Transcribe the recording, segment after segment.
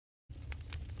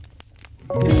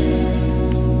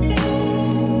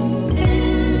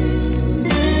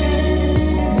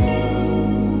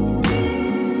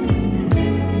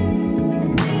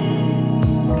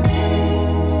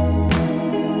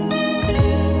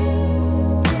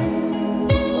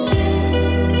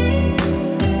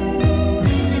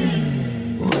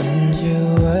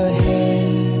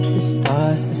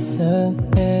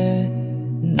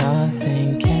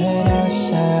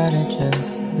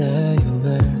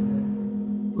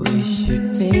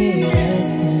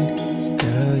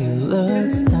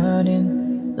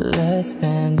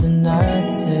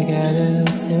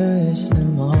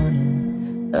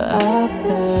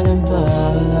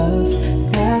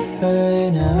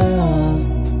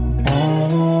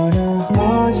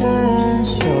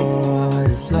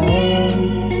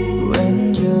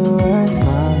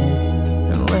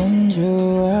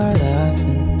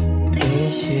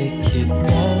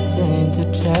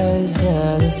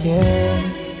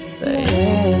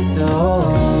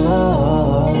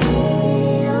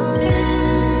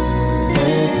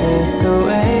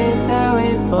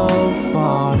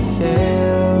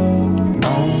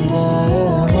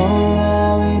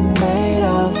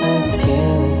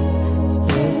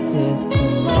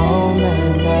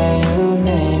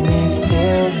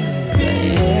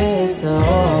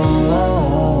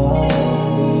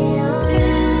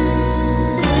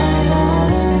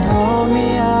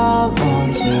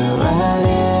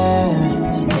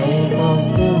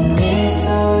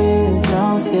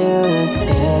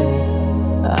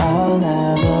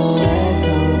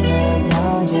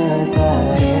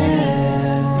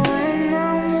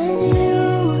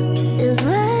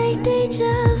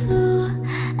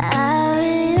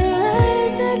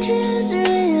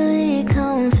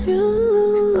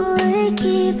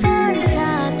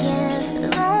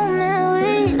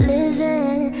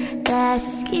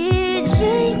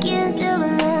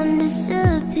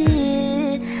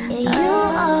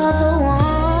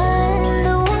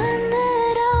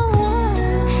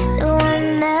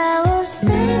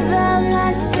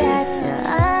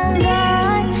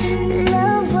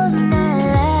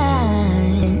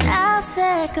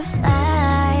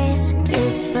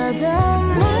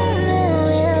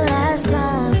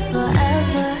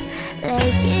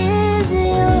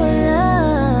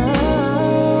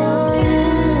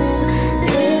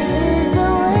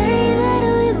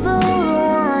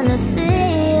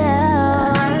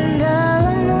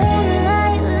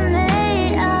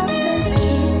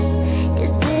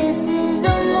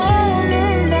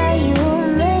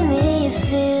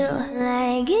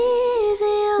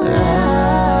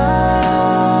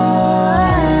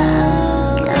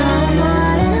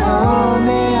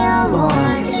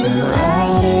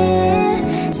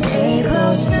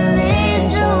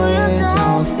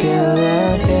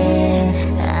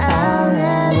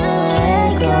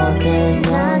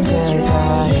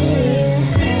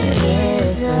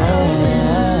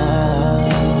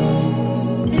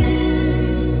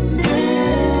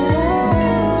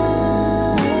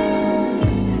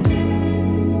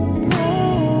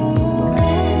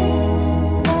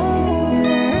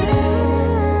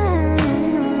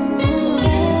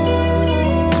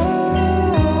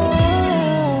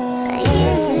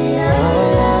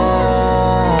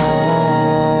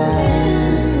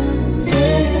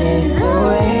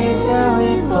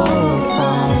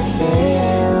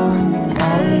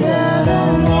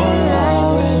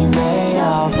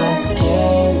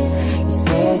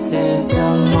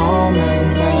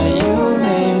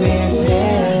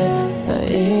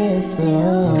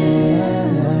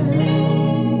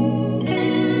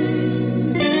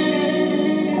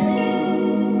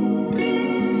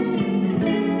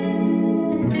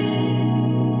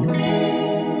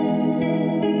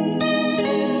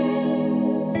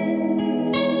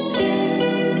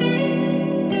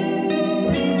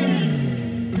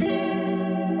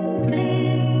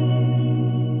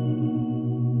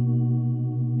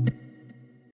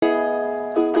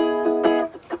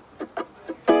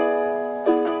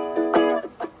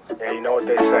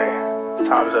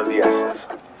Time's of the essence.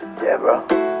 Yeah, bro.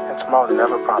 And tomorrow's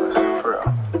never promised, for real.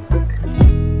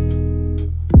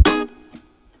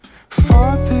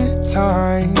 For the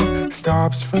time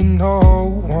stops for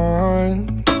no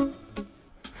one.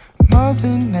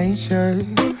 Mother Nature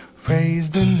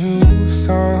raised a new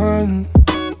sun.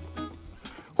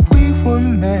 We were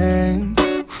meant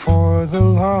for the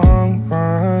long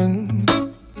run.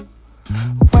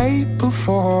 Way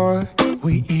before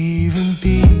we even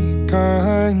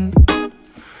begun.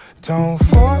 Don't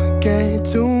forget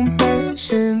to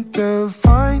mention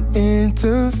divine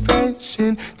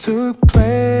intervention took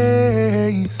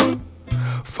place.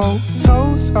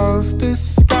 Photos of the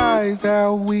skies that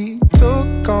we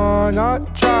took on on our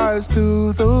drives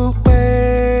to the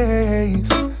waves,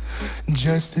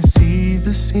 just to see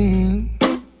the scene.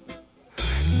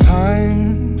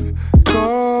 Time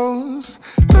goes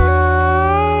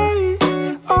by,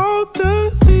 all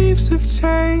the leaves have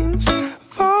changed,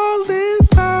 fall in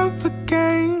love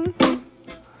again.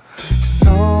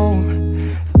 So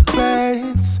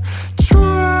let's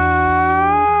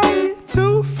try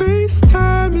to freeze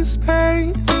time and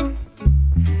space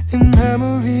in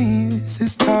memories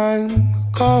as time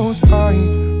goes by.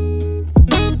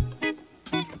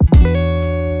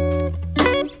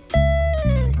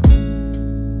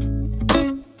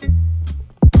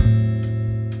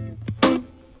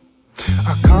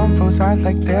 I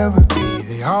like therapy,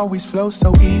 they always flow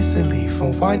so easily.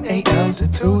 From 1 a.m. to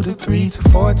 2 to 3 to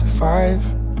 4 to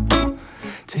 5,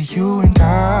 to you and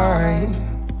I.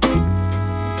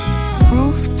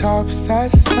 Rooftops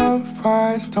at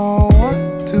sunrise, don't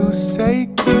want to say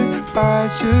goodbye,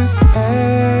 just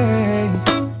stay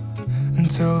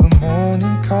until the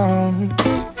morning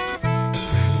comes.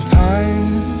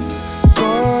 Time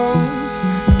goes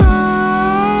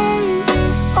by,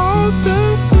 all the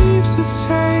leaves have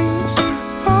changed,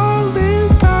 fall in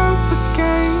love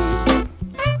again.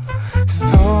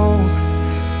 So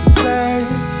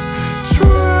let's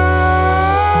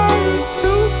try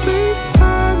to freeze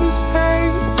time and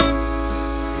space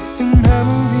in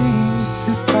memories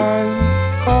as time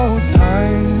goes.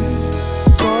 Time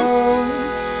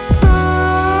goes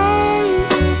by,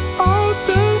 all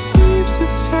the leaves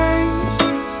have changed,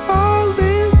 fall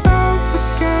in love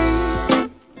again.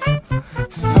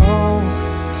 So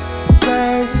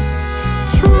let's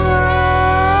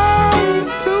try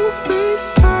to freeze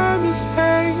time and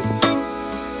space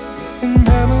in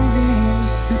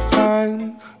memories as time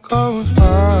goes by.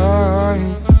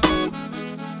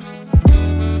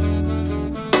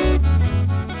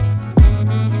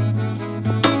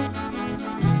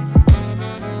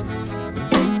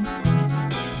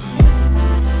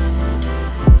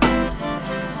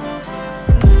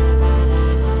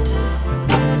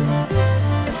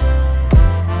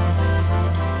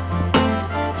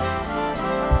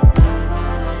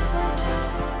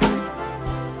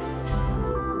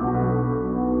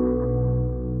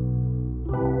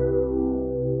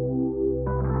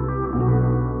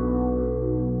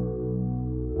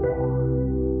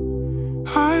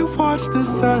 I watch the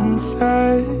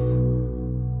sunset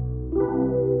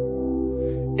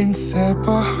and set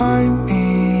behind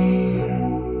me,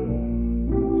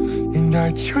 and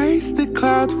I trace the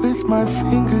clouds with my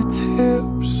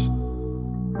fingertips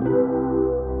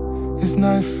as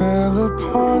night fell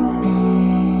upon me.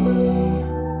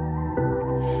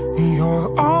 You're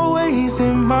always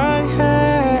in my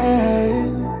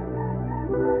head,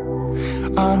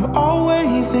 I'm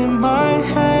always in my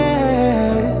head.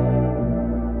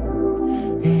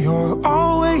 You're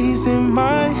always in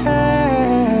my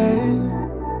head,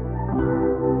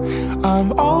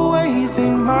 I'm always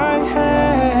in my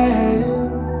head.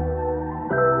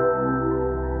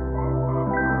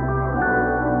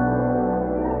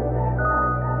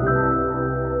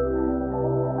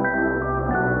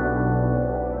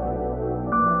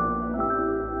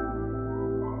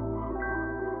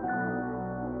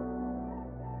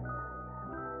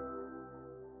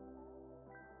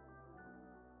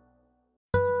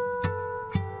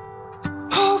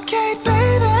 Okay,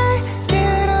 baby,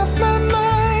 get off my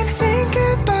mind. Think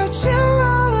about you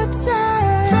all the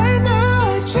time. Right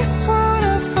now, I just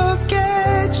wanna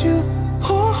forget you.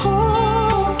 Ooh.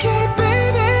 Okay,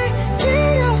 baby,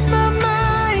 get off my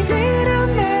mind. Need a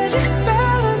magic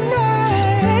spell tonight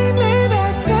to take me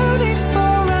back to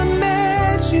before I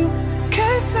met you.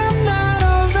 'Cause I'm not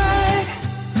alright.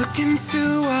 Looking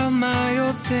through all my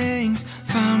old things,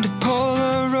 found a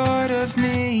Polaroid of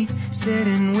me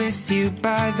sitting with you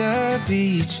by the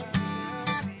beach,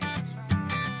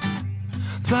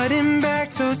 flooding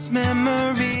back those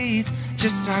memories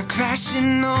just start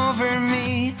crashing over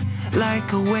me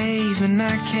like a wave and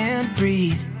I can't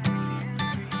breathe.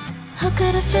 How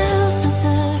could it feel so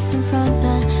different from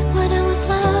then, when I was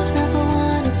love never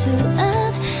wanted to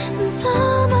end,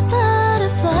 until my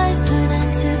butterflies turn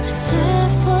into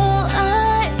tearful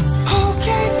eyes.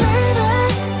 Okay, baby,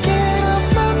 get off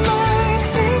my mind.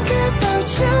 Think about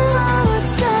you all the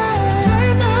time.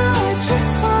 Right now, I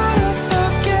just wanna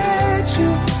forget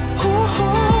you. Ooh.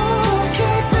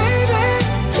 Okay, baby,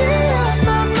 get off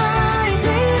my mind.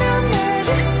 Need a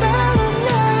magic spell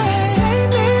tonight to take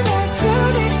me back to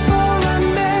before I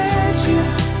met you.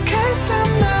 'Cause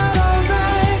I'm not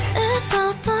alright. It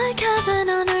felt like heaven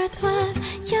on earth with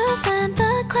you and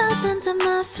the clouds under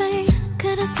my feet.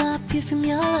 Couldn't stop you from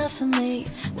your love for me.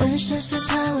 Wish this was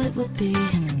how it would be,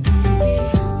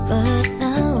 but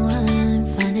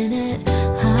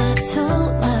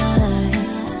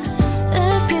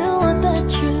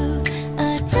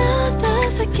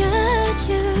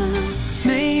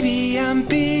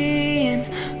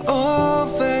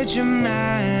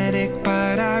dramatic,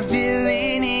 but I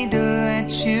really need to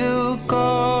let you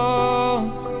go.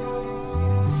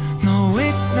 No,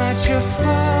 it's not your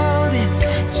fault, it's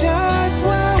just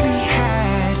what we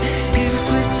had. It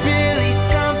was really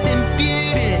something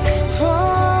beautiful.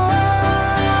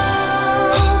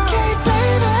 Okay,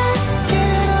 baby,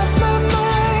 get off my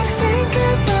mind. Think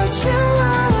about you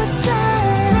all the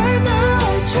time. Right now,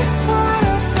 I just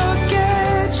wanna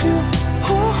forget you.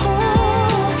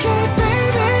 Okay,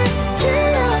 baby,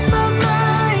 get off my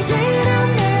mind. Need a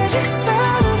magic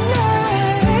spell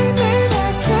tonight. Take me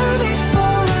back to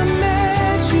before I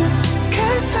met you,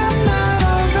 'cause I'm not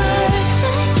alright.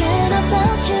 Thinking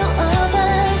about you all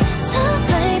day. So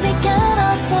baby, get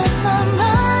off of my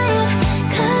mind,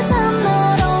 'cause I'm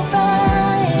not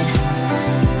alright.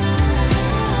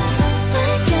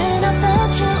 Thinking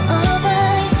about you all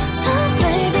day. So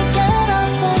baby, get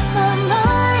off of my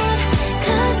mind,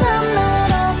 'cause I'm not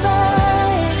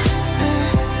alright.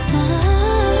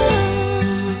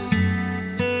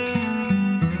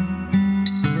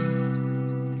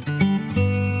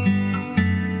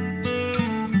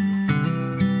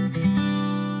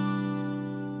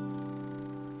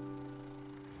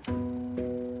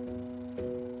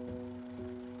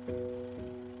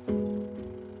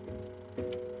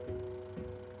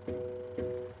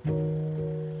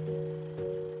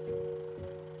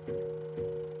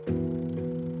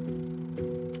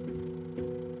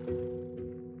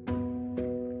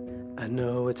 I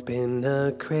know it's been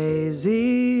a crazy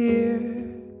year,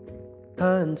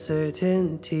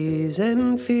 uncertainties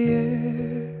and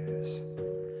fears.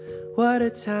 What a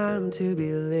time to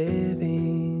be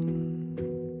living.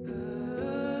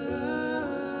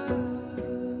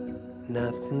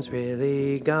 Nothing's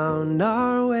really gone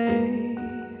our way.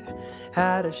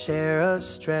 Had a share of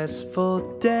stressful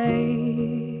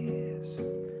days,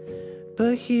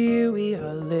 but here we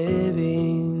are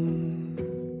living.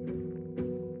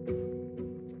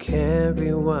 Can't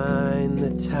rewind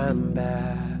the time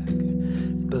back,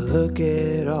 but look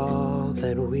at all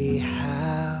that we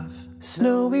have.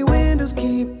 Snowy windows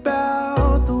keep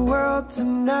out the world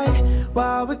tonight,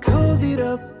 while we're cozied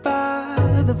up by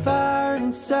the fire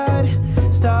inside.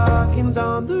 Stockings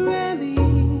on the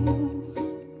railings,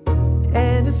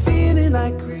 and it's feeling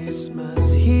like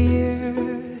Christmas here.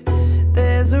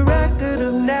 There's a record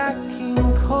of Nat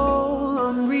King Cole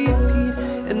on repeat,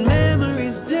 and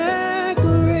memories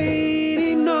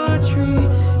decorating our tree.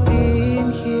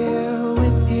 Being here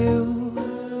with you,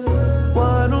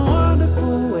 what a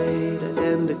wonderful way to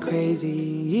end a crazy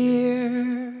year.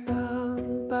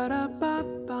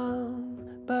 Ba-da-ba-bum,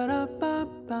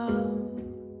 ba-da-ba-bum,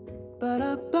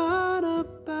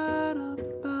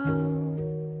 ba-da-ba-da-ba-da-bum,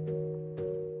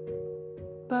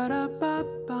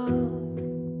 ba-da-ba-bum.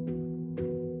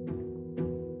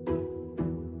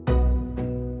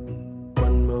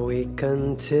 One more week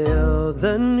until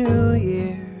the new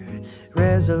year.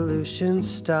 Resolutions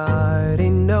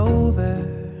starting over,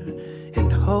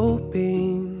 and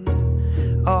hoping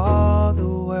all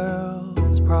the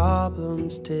world's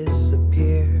problems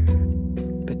disappear.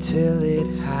 But till it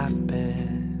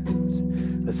happens,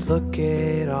 let's look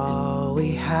at all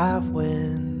we have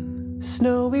when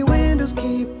snowy windows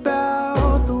keep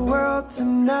out the world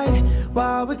tonight,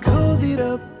 while we're cozied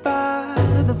up by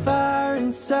the fire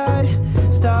inside.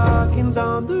 Stockings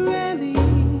on the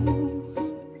railings,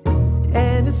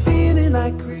 and it's feeling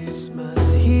like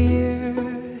Christmas here.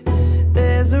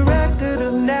 There's a record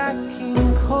of Nat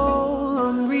King Cole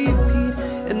on repeat,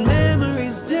 and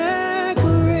memories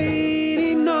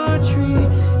decorating our tree.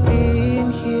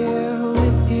 Being here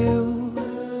with you,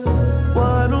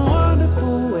 what a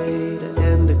wonderful way to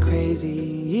end a crazy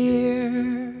year.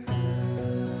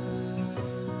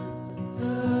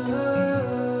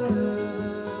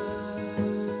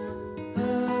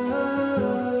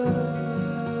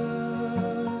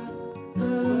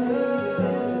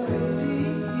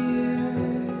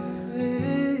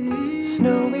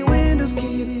 Snowy windows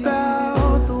keep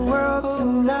out the world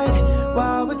tonight,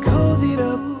 while we're cozied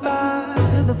up by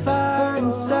the fire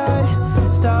inside.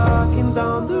 Stockings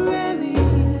on the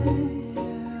railings,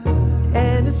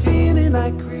 and it's feeling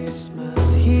like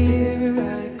Christmas here.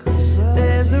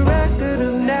 There's a record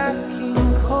of Nat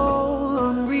King Cole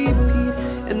on repeat,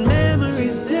 and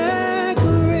memories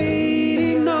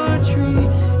decorating our tree.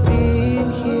 Being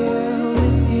here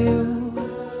with you,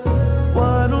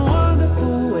 what a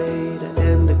wonderful way to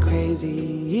end a crazy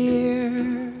year.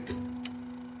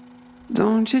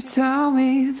 Don't you tell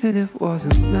me that it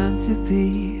wasn't meant to be.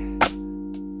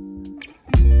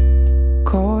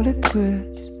 Call it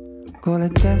quits, call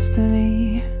it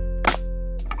destiny.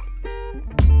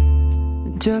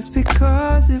 Just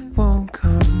because it won't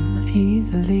come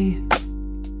easily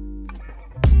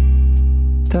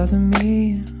doesn't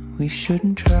mean we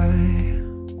shouldn't try.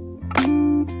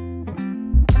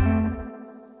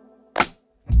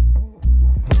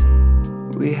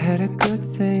 We had a good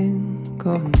thing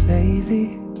going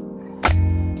lately.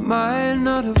 Might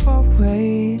not have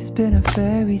always been a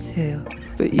fairy tale,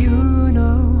 but you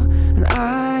know and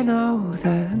I know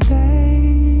that they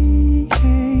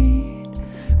ain't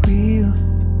real.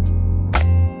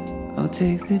 I'll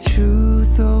take the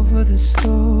truth over the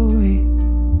story.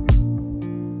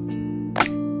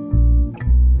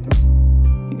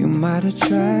 You might have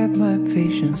tried my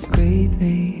patience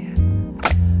greatly,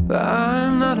 but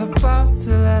I'm not about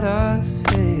to let us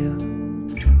fail.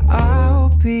 I'll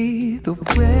be the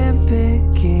wind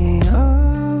picking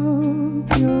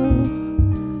up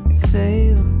your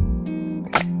sail.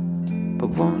 But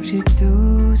won't you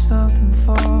do something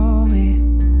for me?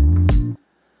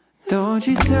 Don't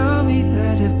you tell me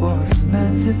that it wasn't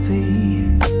meant to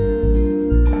be.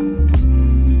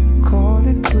 Call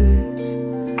it quits,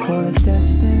 call it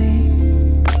destiny.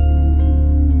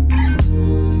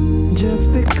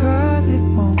 Just because it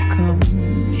won't come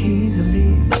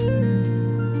easily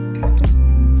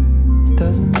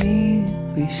doesn't mean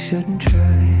we shouldn't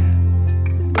try.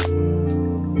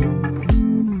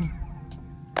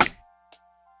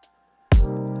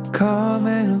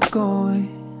 Coming and going,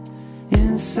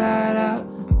 inside out,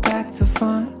 back to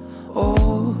front,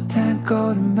 old tango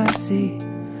and messy.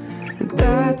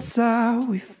 That's how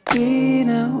we've been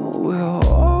and we'll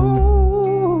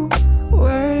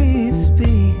always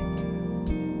be.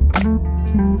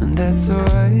 And that's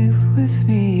alright with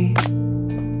me.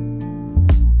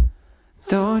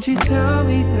 Don't you tell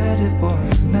me that it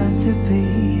wasn't meant to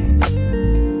be.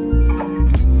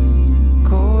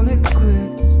 Call it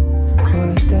quits, call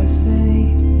it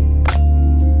destiny.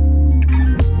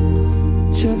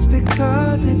 Just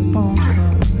because it won't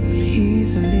come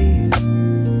easily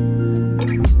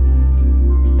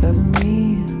doesn't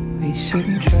mean we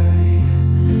shouldn't try.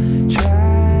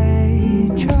 Try,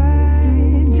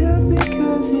 just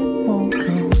because it won't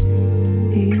come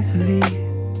easily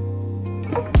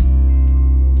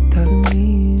doesn't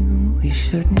mean we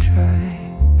shouldn't try.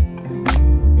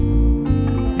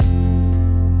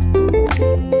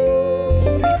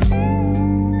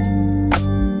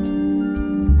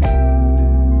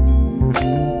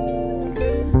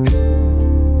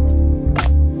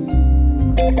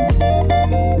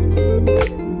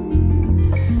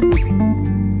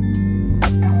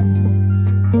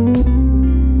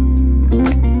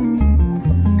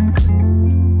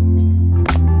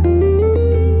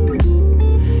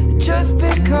 Just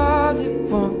because it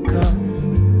won't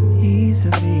come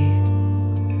easily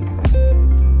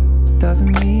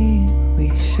doesn't mean we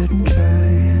shouldn't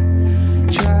try.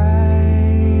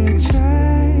 Try,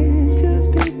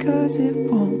 just because it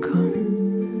won't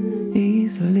come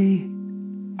easily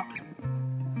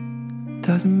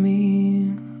doesn't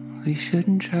mean we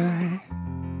shouldn't try.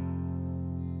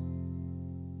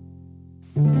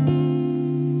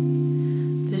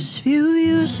 This view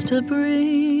used to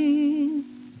bring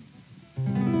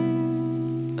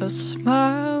a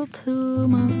smile to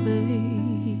my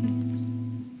face.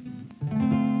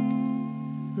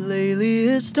 Lately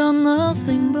it's done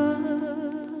nothing but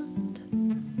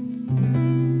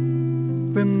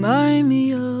remind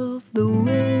me of the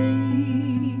way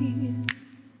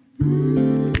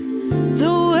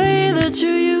that you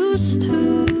used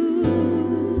to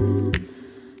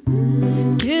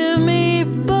give me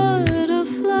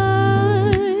butterflies.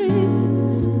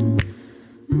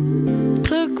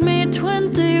 Took me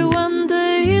 21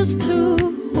 days to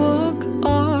walk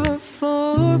our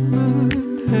former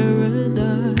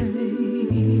paradise.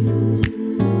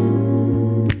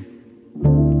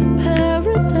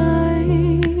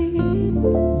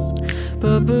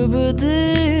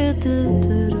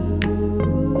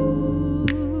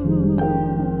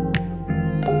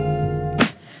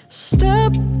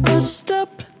 Step by step,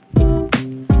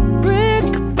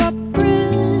 brick by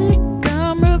brick,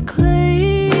 I'm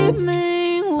reclaiming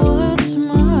what's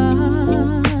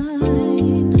mine.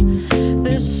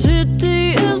 This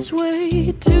city is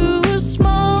way too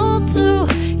small to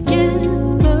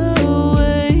give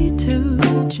away to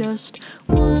just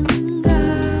one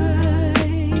guy.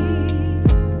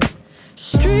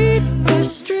 Street by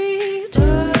street,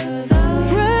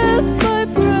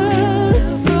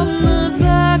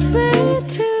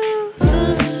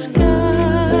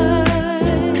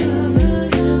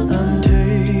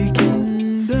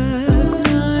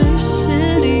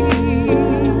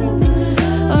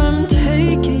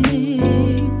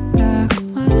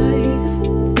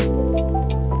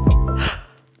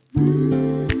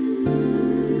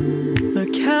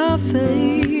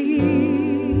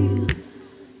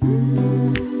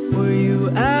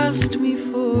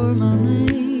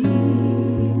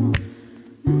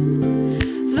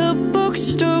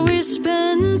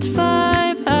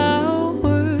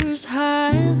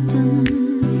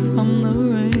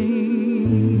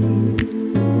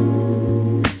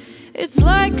 It's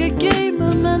like a game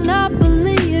of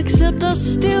Monopoly, except I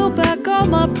steal back all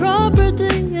my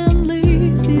property and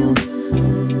leave you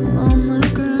on the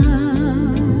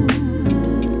ground.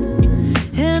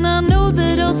 And I know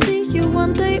that I'll see you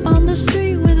one day on the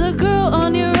street with a girl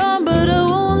on your arm, but I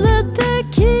won't let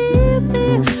that keep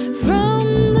me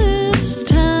from this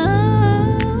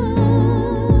town.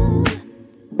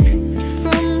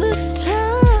 From this town.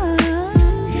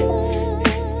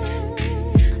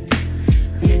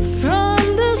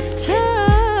 From this town.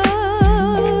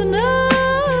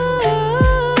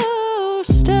 Oh,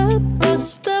 step by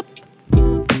step,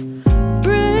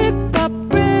 brick by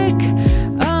brick,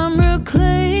 I'm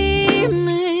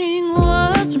reclaiming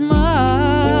what's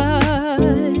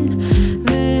mine.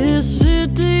 This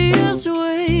city is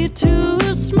way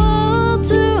too small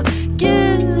to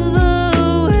give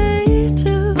away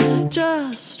to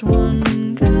just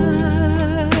one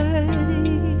guy.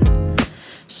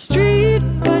 Street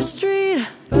by street,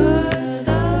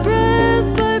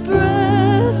 breath by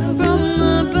breath, from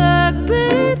the back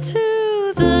bay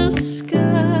to the sky.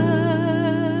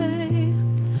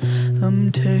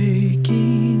 I'm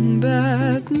taking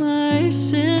back my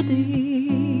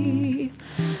city.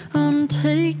 I'm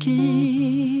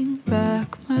taking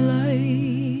back my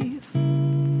life.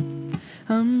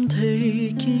 I'm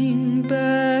taking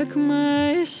back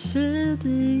my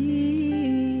city.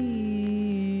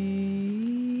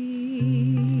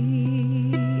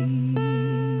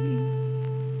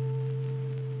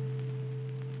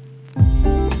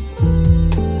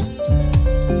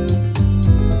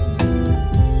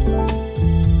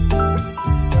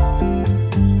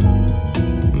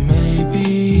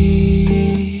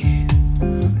 Maybe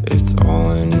it's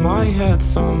all in my head,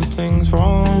 something's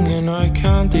wrong and I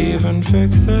can't even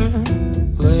fix it.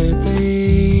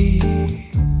 Lately,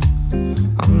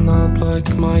 I'm not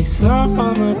like myself,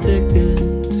 I'm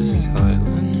addicted to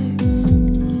silence.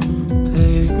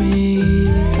 Pave me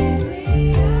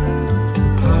the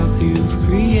path you've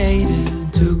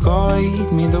created to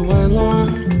guide me the way, Lord.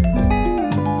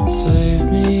 Save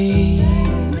me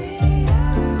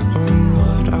from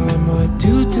what I might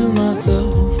do to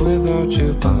myself without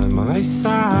you by my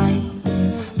side.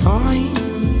 Time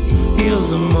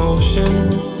heals emotion,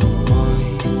 my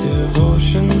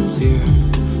devotion's here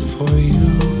for you.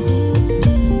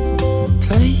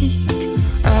 Take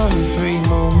every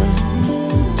moment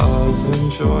of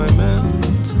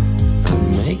enjoyment and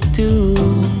make do.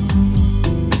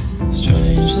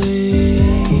 Strangely,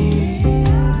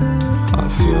 I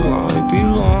feel I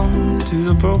belong to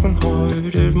the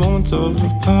broken-hearted moments of the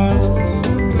past.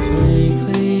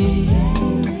 Vaguely,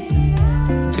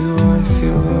 do I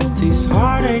feel that these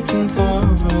heartaches and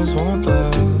sorrows won't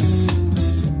last?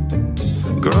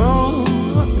 Grow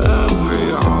every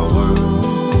hour,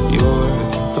 you're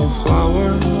the flower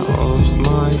of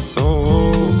my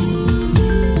soul.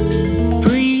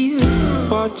 Breathe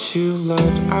what you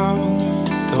let out,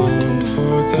 don't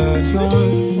forget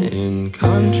you're in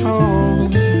control.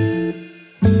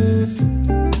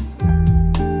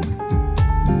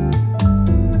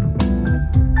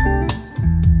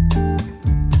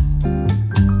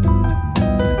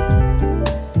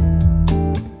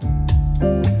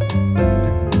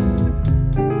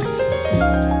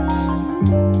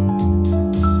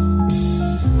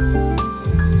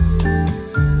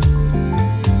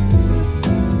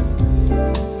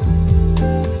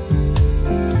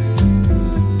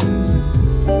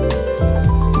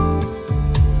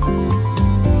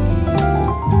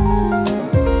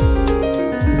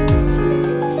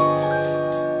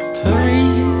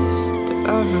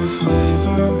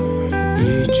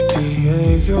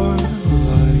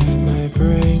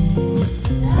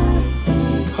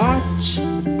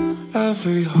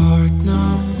 Every heart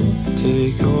now,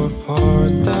 take your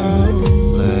part down,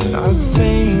 let us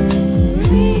sing.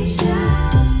 We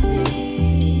shall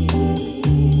see.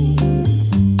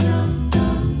 Dum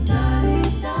dum da dee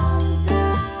dum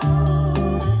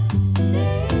down,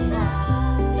 dee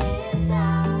down, dee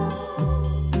down,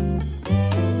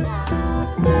 dee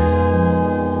down.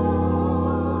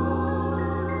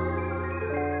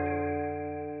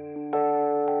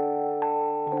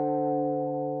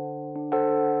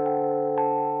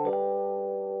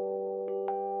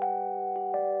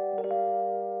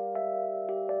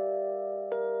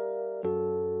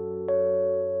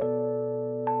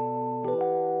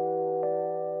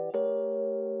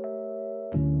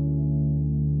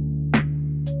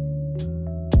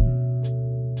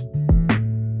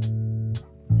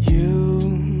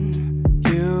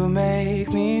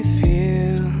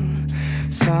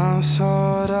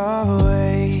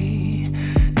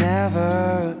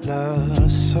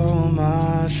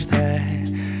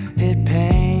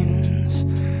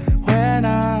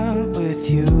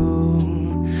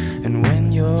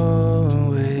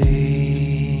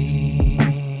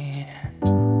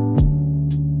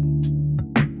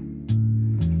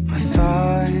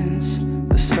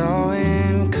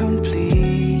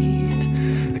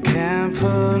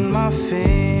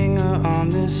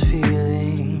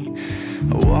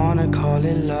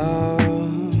 it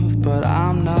love, but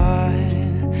I'm not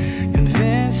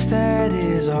convinced that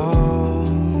is all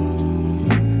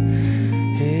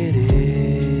it is.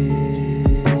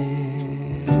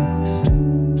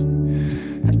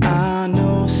 I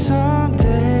know someday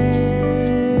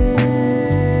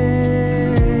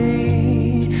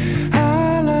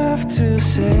I'll have to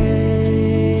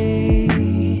say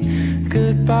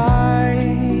goodbye.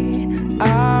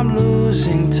 I'm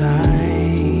losing time.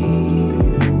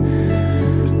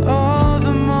 All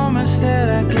the moments that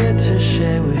I get to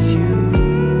share with you.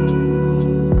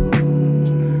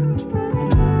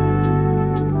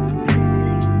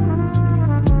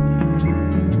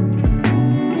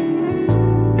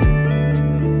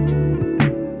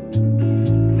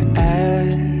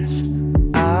 As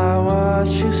I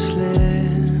watch you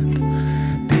slip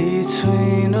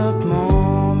between a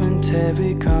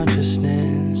momentary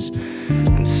consciousness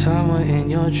and somewhere in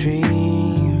your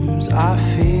dreams, I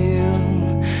feel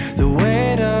the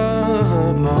weight of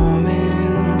a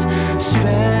moment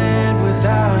spent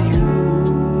without you.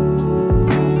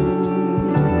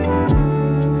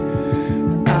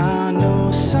 I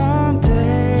know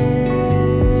someday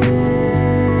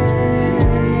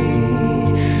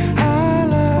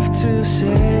I'll have to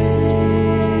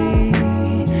say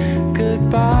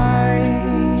goodbye.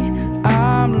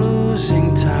 I'm losing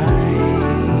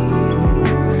time.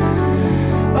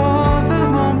 All the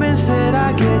moments that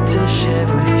I get to share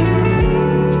with you.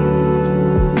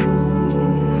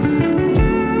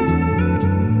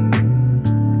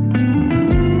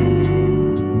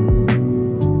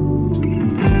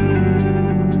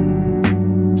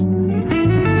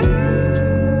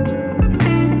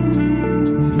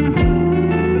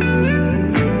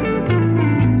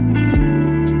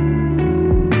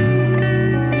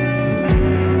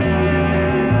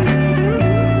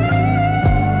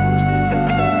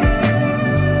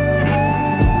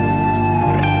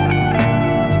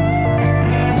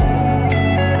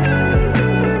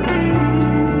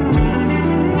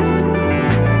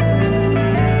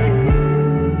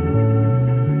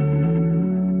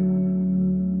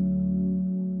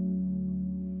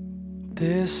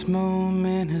 This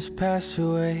moment has passed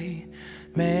away.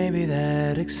 Maybe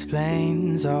that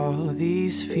explains all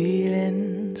these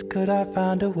feelings. Could I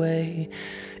find a way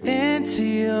into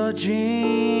your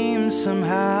dreams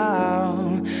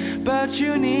somehow? But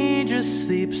you need your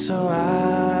sleep, so I'll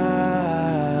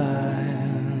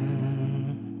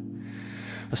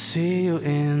see you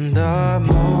in the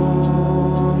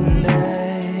morning.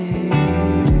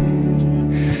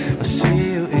 I'll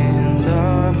see you in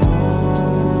the morning.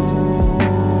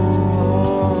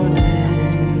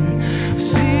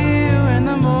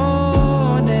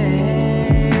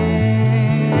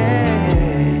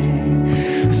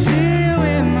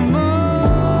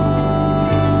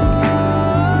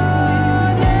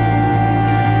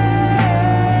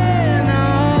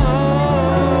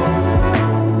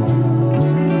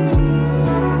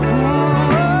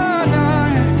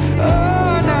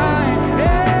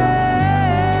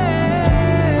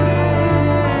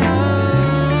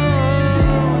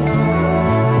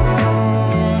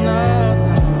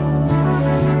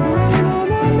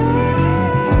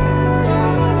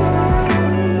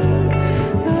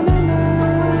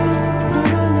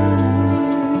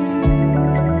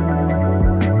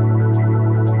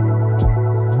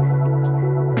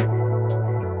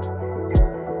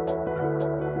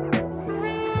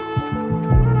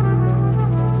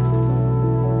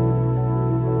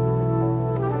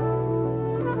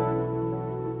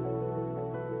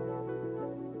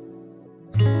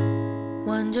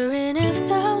 Wondering if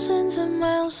thousands of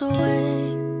miles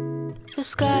away the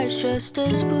sky's just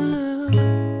as blue.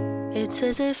 It's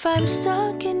as if I'm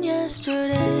stuck in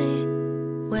yesterday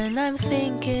when I'm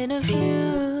thinking of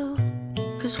you.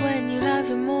 'Cause when you have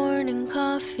your morning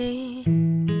coffee,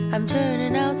 I'm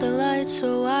turning out the lights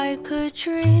so I could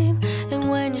dream. And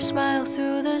when you smile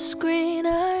through the screen,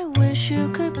 I wish you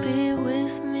could be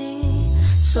with me.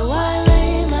 So I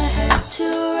lay my head to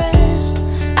rest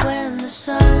when the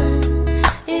sun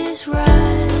is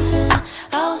rising.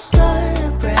 I'll start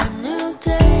a brand new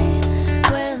day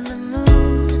when the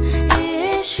moon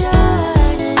is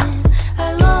shining. I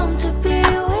long to be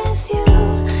with you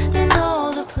in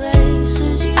all the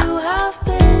places you have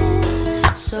been.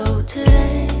 So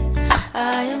today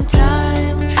I am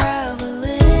time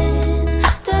traveling.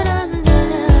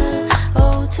 Da-dun-dun-dun.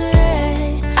 Oh,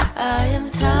 today I am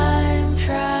time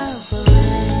traveling.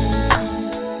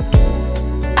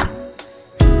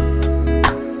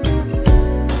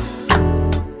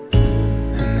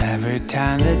 And every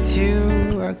time that you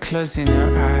are closing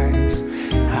your eyes,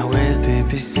 I will be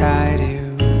beside you.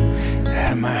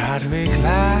 And my heart will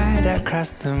glide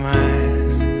across the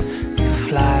miles to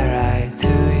fly right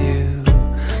to you.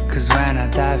 Cause when I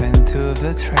dive into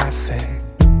the traffic,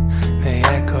 the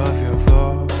echo of your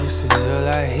voice is all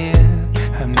I hear.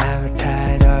 I'm never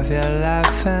tired of your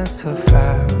laughing so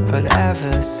far, but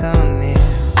ever so near.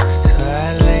 So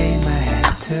I lay my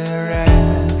head to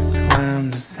rest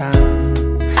when the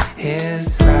sun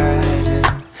is rising.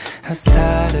 I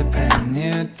start a brand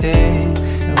new day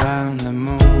when the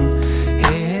moon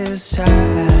is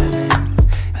shining.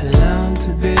 I long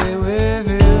to be with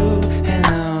you in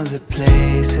all the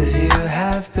places you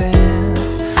have been.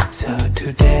 So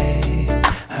today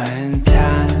I'm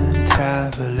time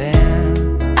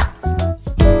traveling.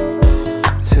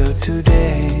 So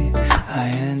today I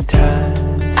am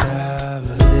time traveling.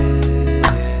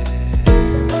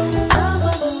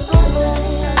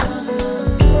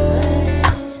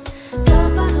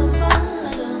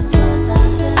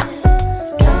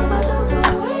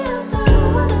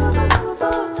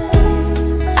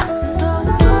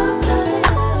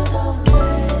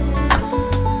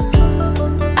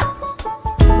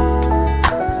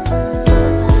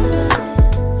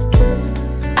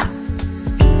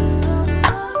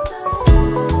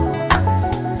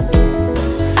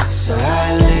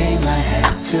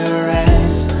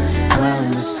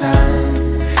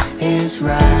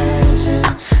 Rising,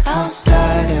 I'll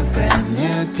start a brand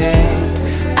new day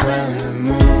when the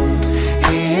moon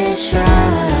is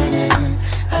shining.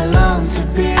 I long to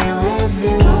be with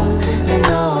you in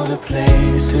all the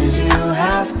places you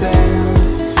have been.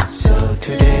 So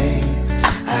today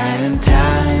I am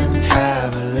time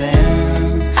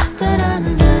traveling.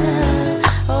 Da-da-da-da.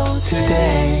 Oh,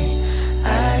 today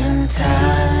I am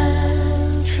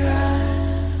time traveling.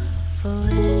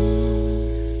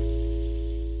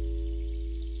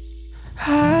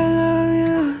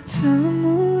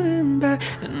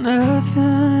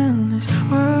 Nothing in this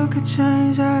world could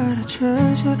change that I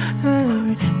treasure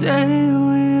every day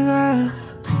we got.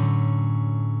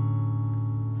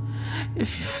 If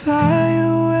you fly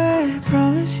away,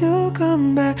 promise you'll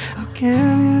come back. I'll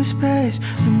give you space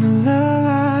and the love I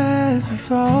have.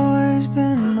 You've always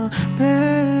been my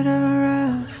better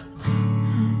half.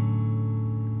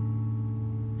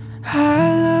 I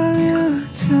love you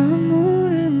to the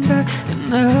moon and back, and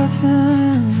nothing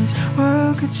in this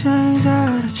world could change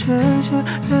that I treasure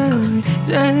every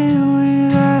day we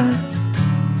got.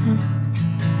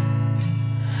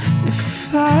 If you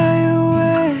fly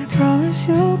away, promise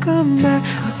you'll come back.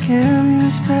 I'll give you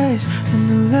space and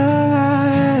the love I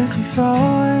have. You've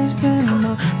always been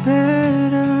my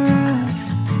better half.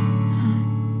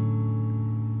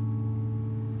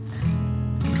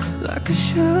 Like a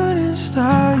shooting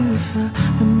star, you fell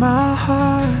in my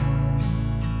heart,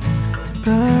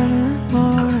 burning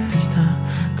more as time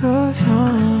goes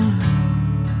on.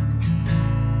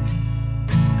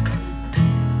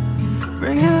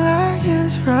 Bringing light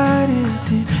is right here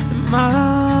deep in my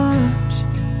arms.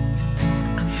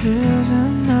 Here's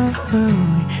enough, but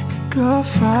we could go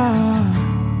far.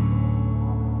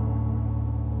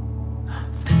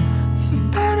 The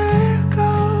better it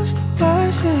goes, the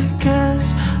worse it gets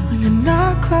when you're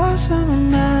not close on the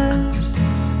maps.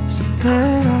 So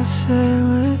babe, I'll say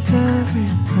with every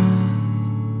breath,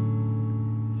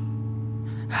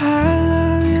 I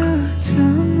love you to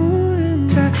the moon and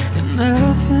back, and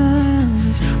nothing in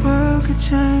this world could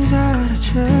change that I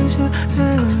treasure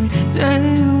every day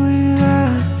we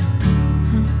got.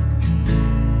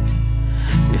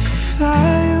 If you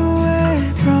fly away,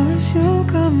 promise you'll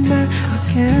come back. I'll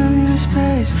give you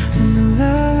space and the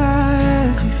love I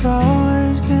have. You've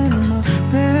always been my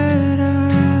better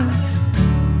half.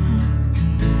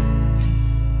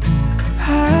 I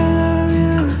love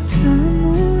you to the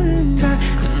moon and back,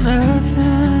 and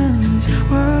nothing in this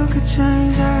world could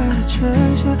change that I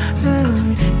treasure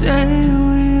every day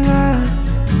we got.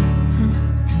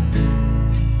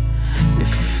 If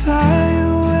you fly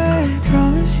away,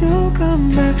 promise you'll come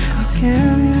back. I'll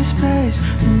give you space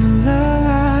and the love I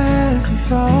have.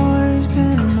 You've always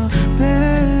been my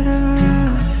better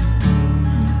half.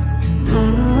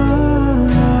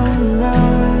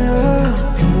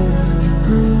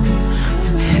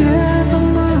 Here the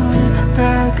moon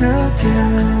back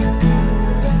again.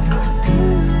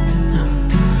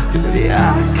 Baby, I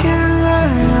can't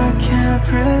lie, I can't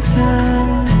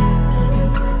pretend.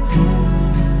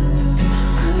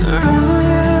 Round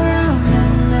and round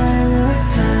and never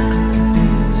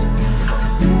ends.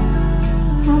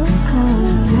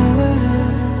 Never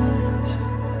ends.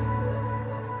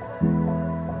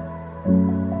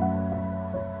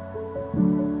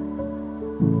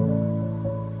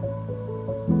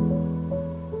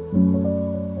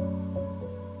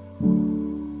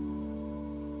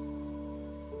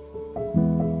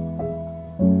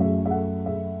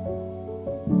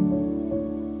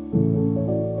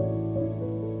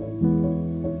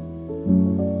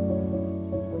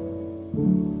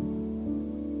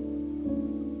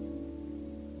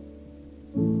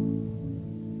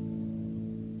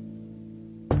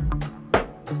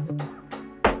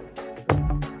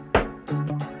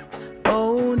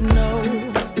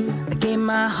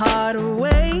 heart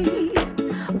away,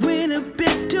 went a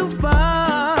bit too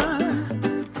far,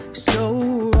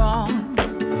 so wrong.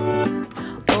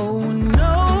 Oh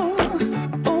no,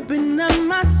 open up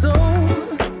my soul,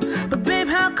 but babe,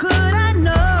 how could I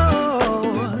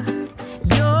know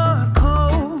you're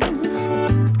cold?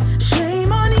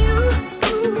 Shame on you,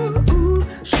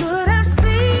 should have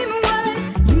seen what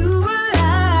you were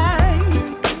like,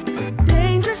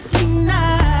 dangerously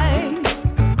nice.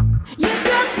 You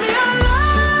got me all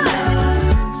lost,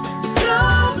 so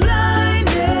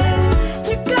blinded.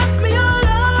 You got me all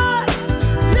lost,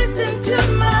 listen to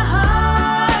my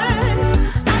heart.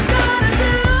 I gotta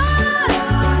be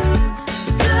lost,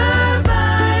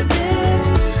 survived it.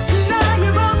 Now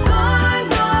you're all gone,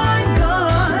 gone,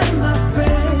 gone, my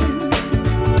friend.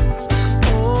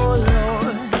 Oh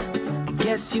Lord, I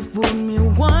guess you fooled me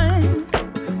once,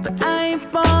 but I ain't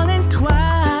falling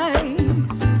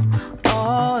twice.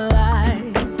 All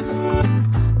lies.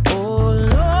 Oh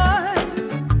Lord,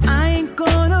 I ain't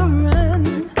gonna run.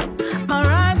 My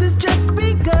rise has just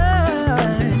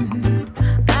begun.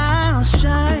 I'll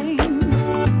shine.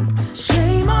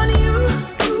 Shame on you.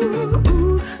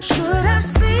 Should have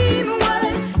seen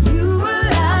what you were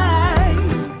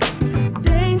like,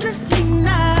 dangerously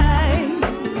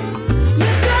nice. You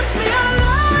got me all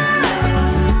lost,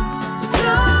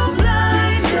 so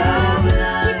blind.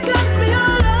 You got me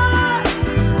all lost,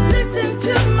 listen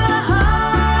to my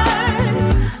heart.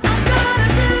 I gotta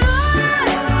be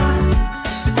lost,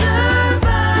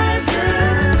 survived it.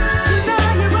 Now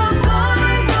you're all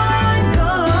gone, gone,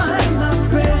 gone, my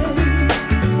friend.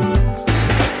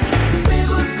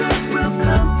 Bigger girls will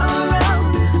come around.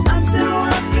 I'm still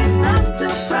walking, I'm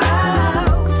still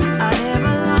proud. I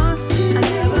never lost it, I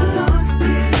never lost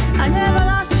it, I never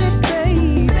lost it,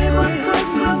 baby. Bigger girls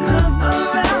will come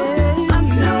around. I'm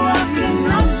still walking,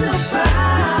 I'm still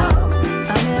proud.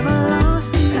 I never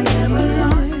lost it, I never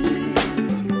lost it.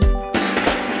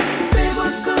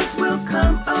 Bigger girls will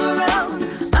come around.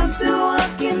 I'm still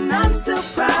walking, I'm still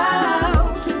proud.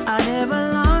 I never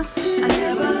lost it, I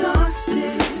never lost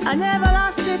it, I never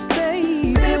lost it,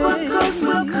 baby. Bigger girls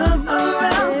will come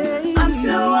around. I'm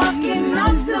still walking,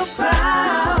 I'm still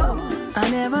proud. I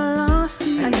never lost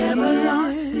it, I never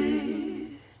lost it.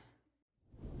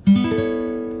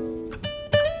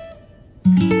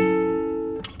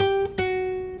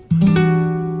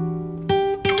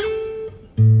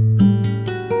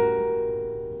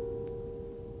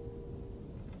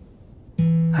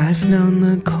 I've known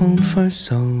the cold for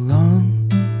so long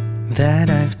that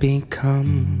I've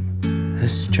become a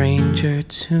stranger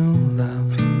to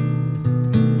love.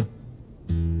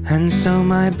 And so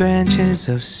my branches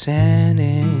of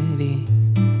sanity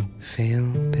feel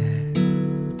bare.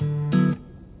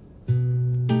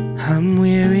 I'm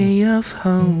weary of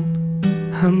hope,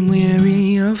 I'm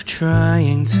weary of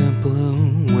trying to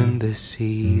bloom when the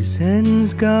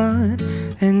season's gone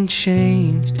and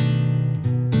changed.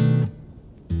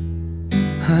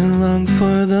 I long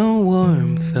for the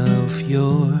warmth of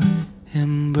your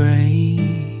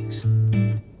embrace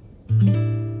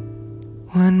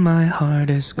when my heart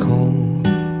is cold,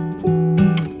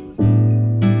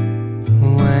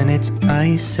 when it's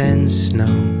ice and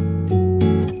snow.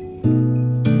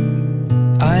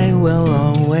 I will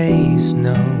always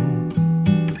know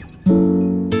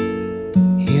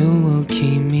you will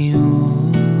keep me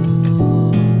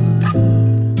warm.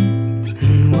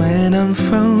 And when I'm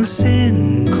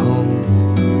frozen cold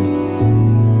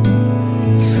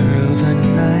through the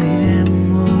night and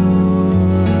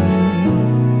morn,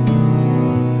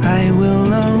 I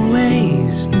will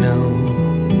always know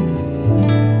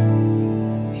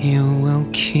you will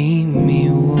keep me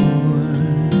warm.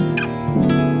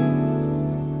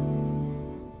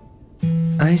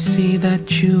 I see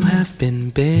that you have been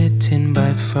bitten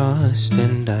by frost,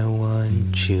 and I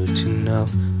want you to know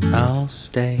I'll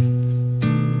stay.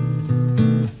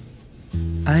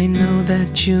 I know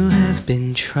that you have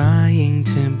been trying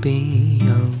to be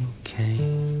okay.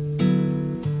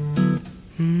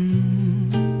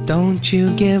 Don't you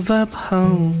give up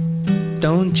hope,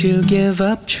 don't you give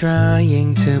up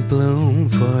trying to bloom,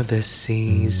 for the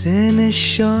season is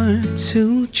sure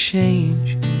to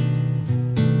change.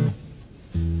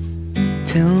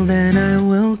 Till then I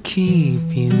will keep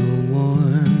you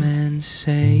warm and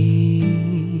safe.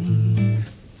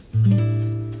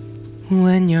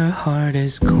 When your heart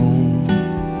is cold,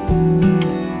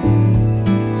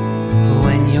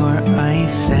 when you're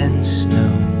ice and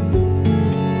snow,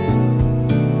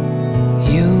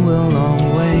 you will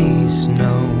always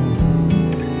know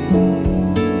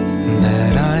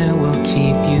that I will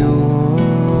keep you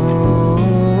warm.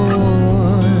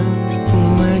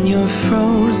 When you're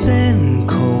frozen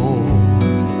cold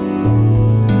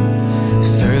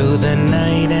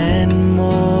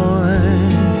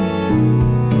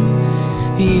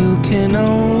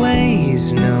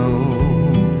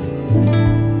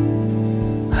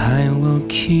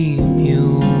keep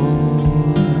you warm.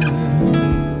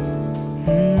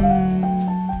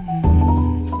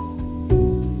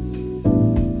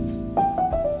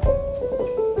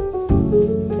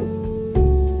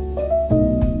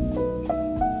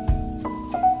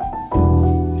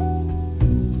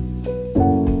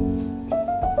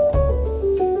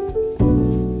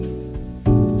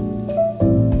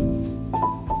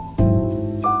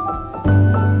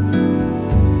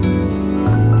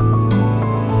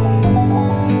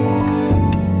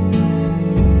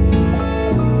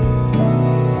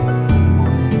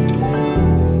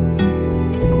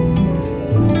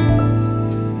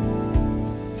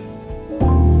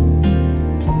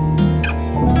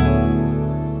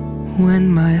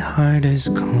 When my heart is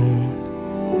cold,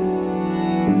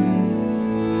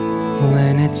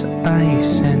 when it's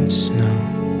ice and snow,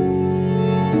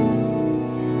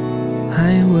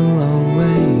 I will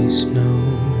always know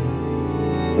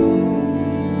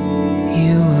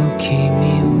you will keep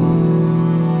me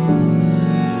warm.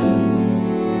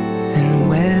 And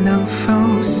when I'm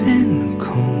frozen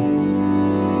cold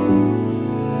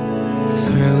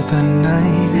through the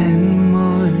night and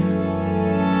morn,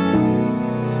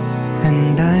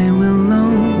 and I will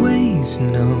always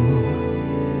know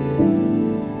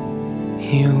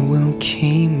you will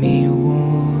keep me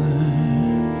warm.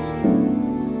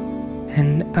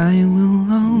 And I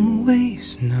will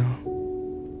always know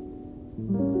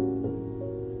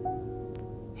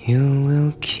you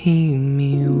will keep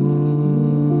me warm.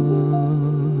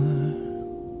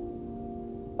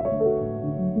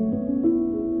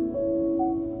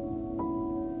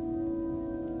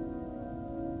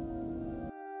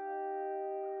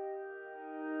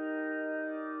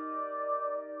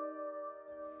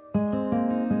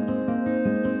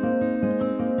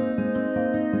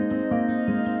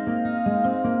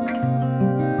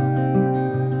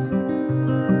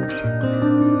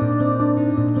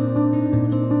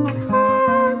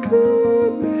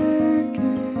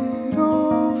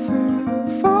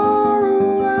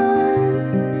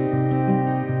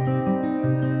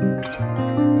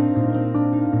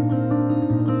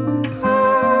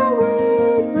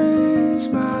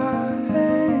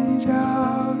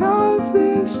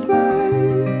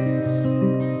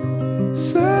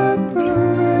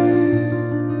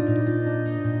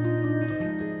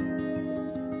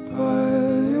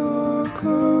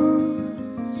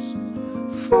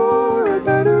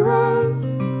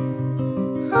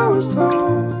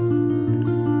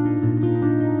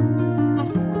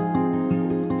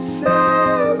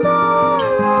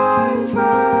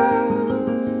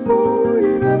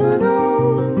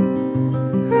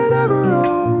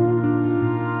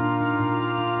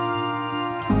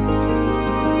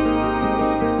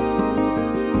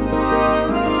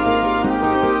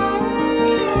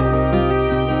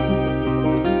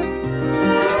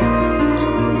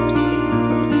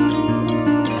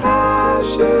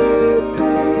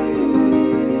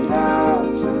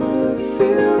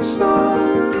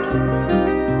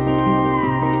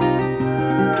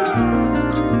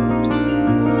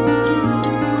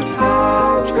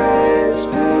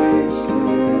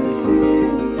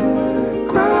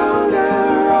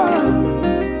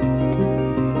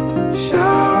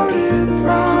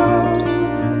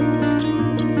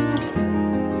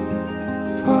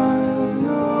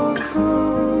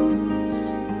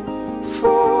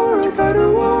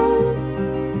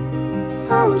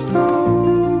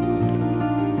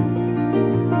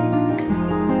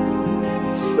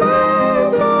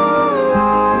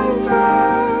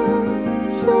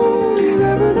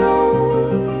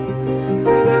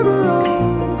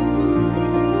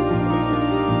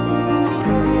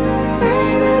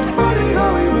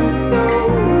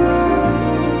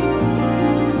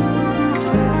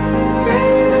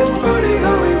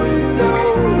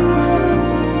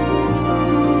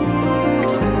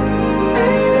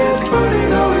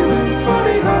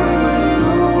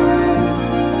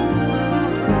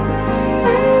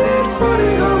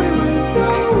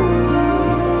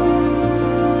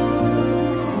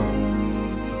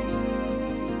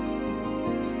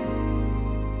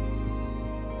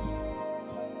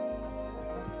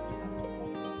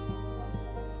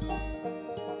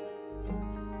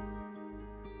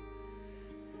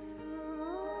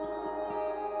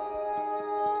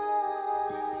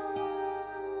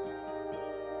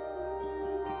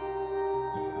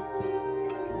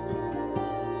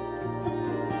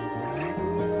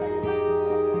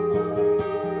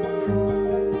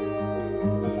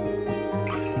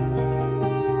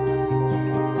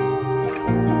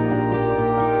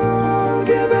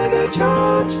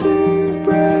 chance to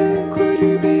break, would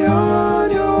you be on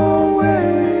your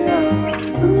way out?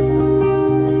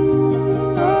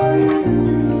 Who are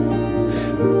you?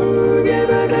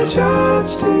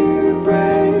 chance to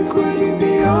break, would you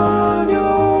be on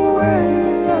your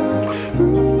way out?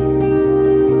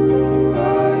 Ooh,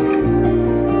 are you?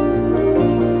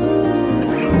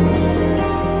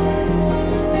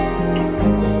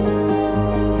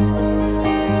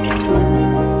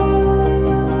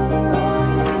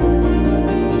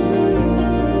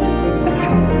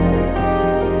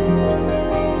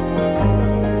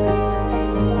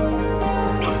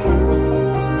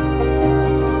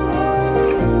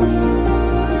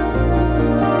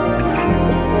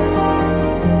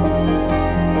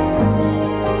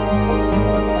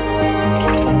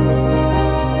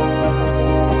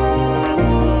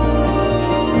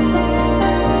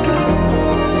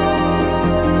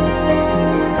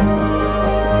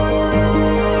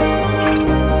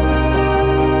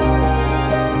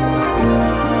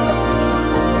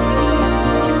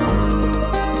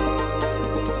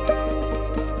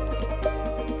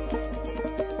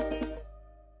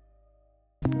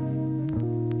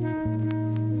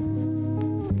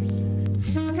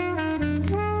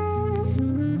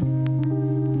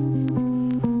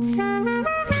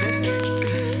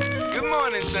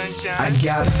 I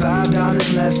got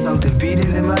 $5 left, something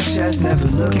beating in my chest, never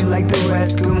looking like the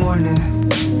rest. Good morning.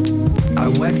 I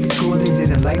went to school, they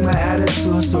didn't like my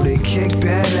attitude, so they kicked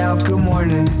band out. Good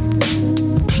morning.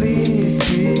 Please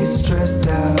be stressed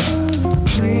out.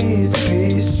 Please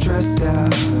be stressed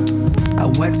out. I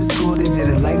went to school, they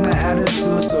didn't like my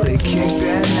attitude, so they kicked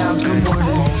band out. Good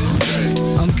morning.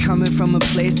 I'm coming from a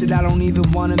place that I don't even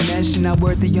wanna mention. Not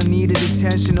worth the unneeded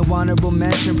attention, a honorable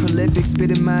mention. Prolific,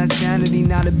 spitting my insanity,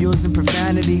 not abusing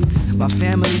profanity. My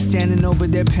family's standing over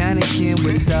there panicking.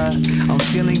 What's up? I'm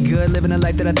feeling good, living a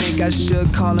life that I think I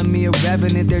should. Calling me a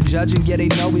revenant, they're judging, yeah they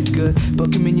know he's good.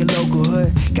 Book him in your local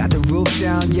hood, got the roof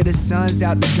down, yeah the sun's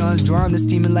out, the guns drawn, they're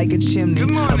steaming like a chimney.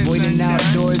 Avoiding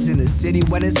outdoors in the city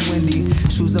when it's windy.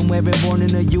 Shoes I'm wearing, born in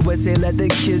the USA, let the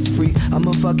kids free. I'm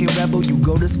a fucking rebel, you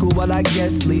go to school while I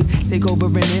get sleep. Take over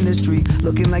an industry,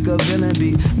 looking like a villain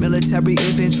bee. Military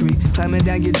infantry, climbing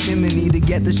down your chimney. To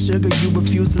get the sugar you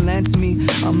refuse to lend to me.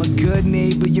 I'm a good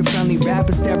neighbor, your friendly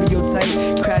rapper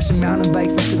stereotype. Crashing mountain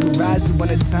bikes into garages when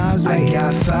the time's right. I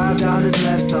got $5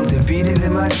 left, something beating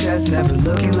in my chest, never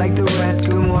looking like the rest.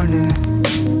 Good morning.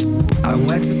 I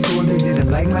went to school, they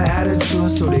didn't like my attitude,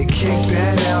 so they kicked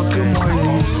band out. Good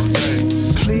morning.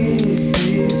 Please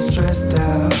be stressed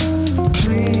out.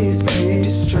 Please be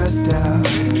stressed out.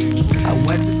 I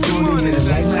went to school, they didn't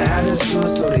like my attitude,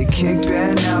 so they kicked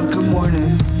band out. Good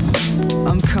morning.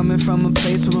 I'm coming from a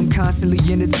place where I'm constantly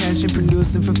in detention,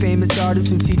 producing for famous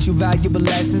artists who teach you valuable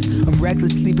lessons. I'm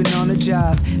reckless, sleeping on a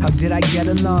job. How did I get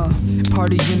along?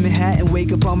 Party in Manhattan,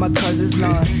 wake up on my cousin's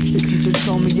lawn. The teacher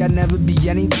told me I'd never be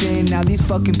anything. Now these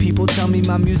fucking people tell me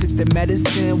my music's their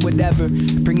medicine. Whatever,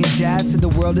 bringing jazz to the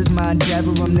world is my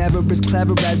endeavor. I'm never as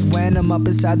clever as when I'm up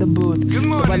inside the booth.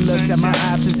 So I looked at my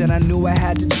options and I knew I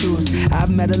had to choose. I have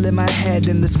metal in my head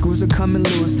and the screws are coming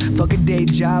loose. Fuck a day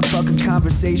job, fuck a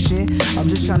conversation. I'm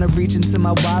just trying to reach into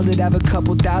my wallet, have a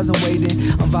couple thousand waiting.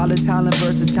 I'm volatile and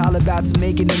versatile, about to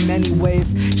make it in many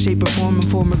ways. Shape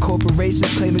forming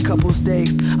corporations, claiming couple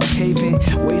stakes. I'm paving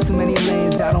way too many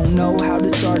lanes, I don't know how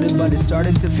this started, but it's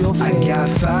starting to feel fake. I got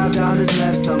 $5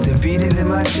 left, something beating in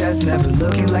my chest, never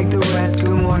looking like the rest.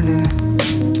 Good morning.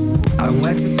 I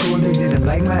went to school, they didn't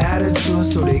like my attitude,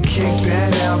 so they kicked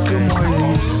band out. Good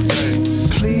morning.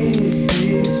 Please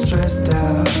be stressed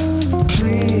out.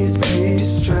 Please be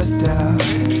stressed out.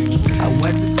 I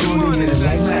went to school, they didn't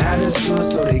like my attitude,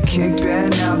 so they kicked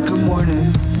band out. Good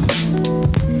morning.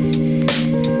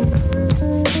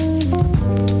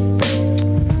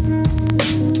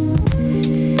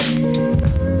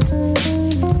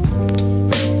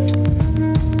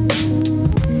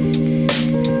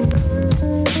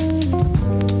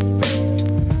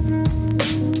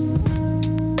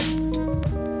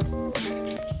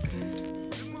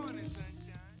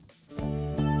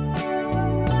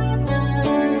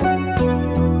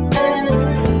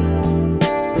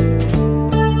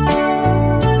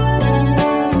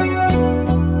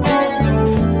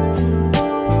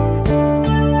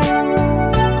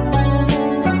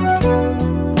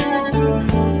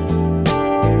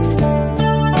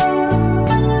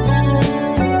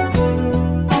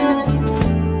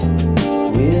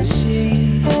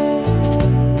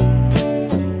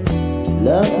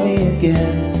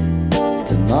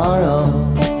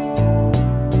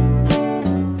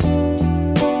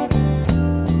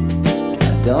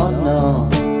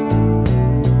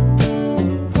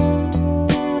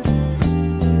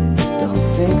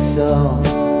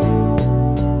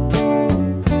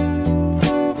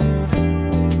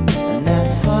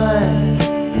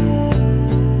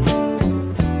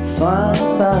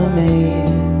 Fine by me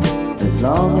as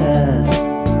long as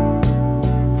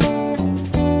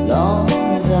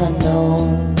I know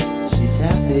she's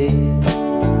happy.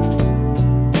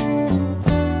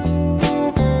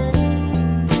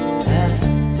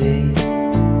 Happy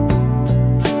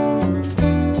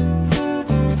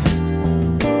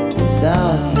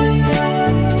without me.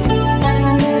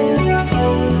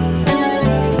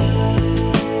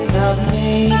 Without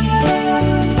me.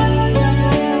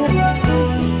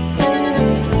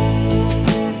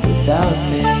 Without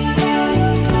me.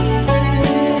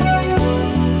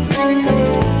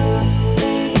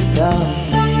 Without me.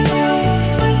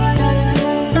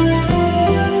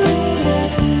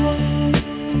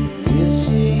 We'll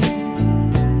see.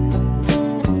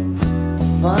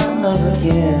 Find love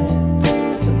again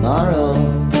tomorrow.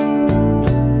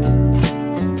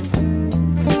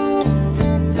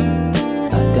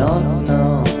 I don't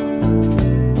know.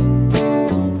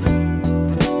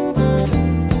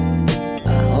 I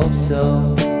hope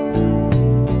so.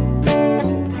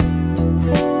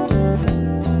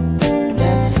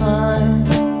 That's fine.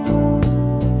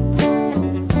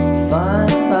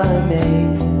 Fine by me.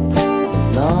 As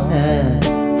long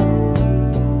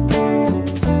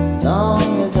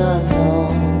as I know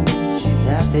she's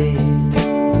happy.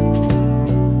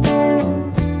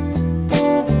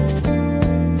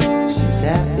 She's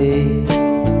happy.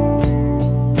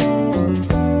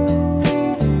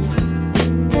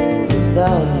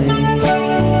 Without me.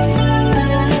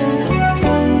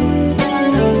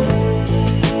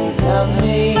 Without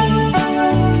me.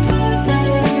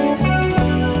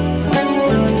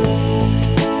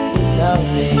 Without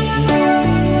me.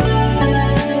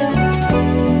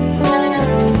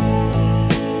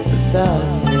 Without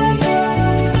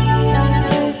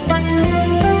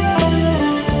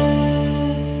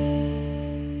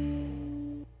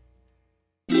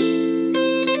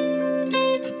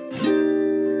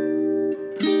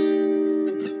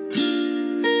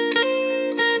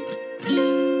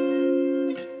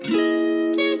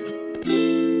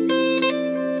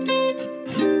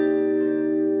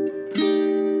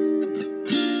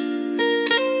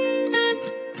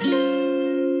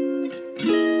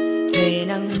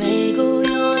배낭 메고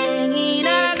여행이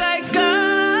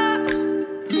나갈까?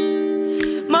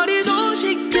 머리도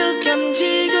식힐 겸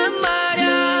지금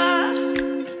말야.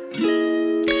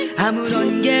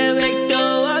 아무런 계획도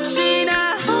없이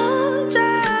나 혼자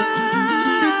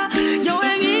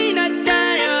여행이나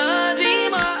따려지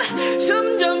뭐.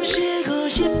 숨 좀 쉬고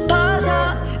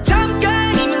싶어서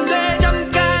잠깐이면 돼.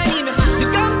 잠깐이면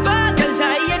눈 깜빡한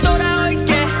사이에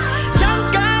돌아올게.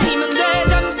 잠깐이면 돼.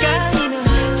 잠깐이면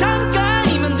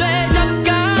잠깐이면 돼.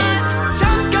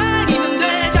 잠깐이면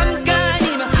돼.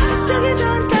 잠깐이면 해 뜨기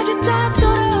전까지 딱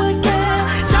돌아올게.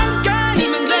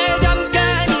 잠깐이면 돼.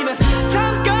 잠깐이면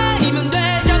돼.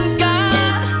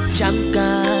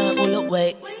 잠깐 올라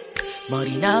왜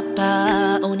머리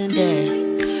나빠 오는데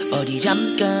어디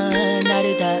잠깐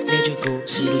나를 다 내주고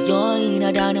스스로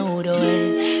여인하다는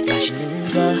오려해.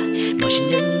 맛있는 거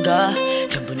멋있는 거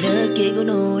전부 느끼고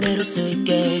노래로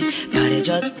쓸게.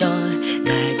 바래졌던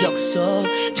나의 격속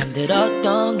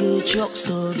잠들었던 그 추억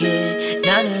속에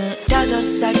나는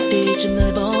 5살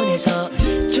때쯤을 보내서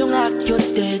중학교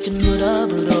때쯤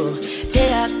유럽으로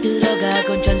대학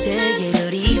들어가곤 전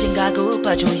세계를 이젠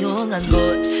가고파 조용한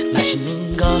곳.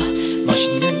 맛있는 거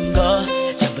멋있는 거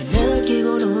전부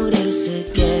느끼고 노래로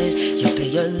쓸게.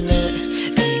 옆에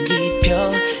열린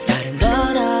비행기표 다른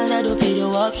건 하나도 필요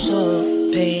없어.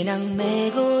 배낭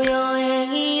메고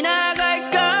여행이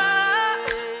나갈까?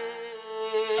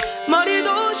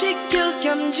 머리도 식힐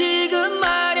겸 지금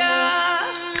말야.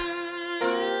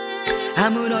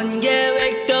 아무런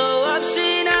계획도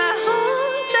없이 나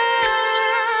혼자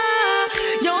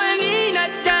여행이나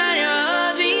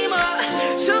따려지 뭐.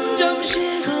 숨 좀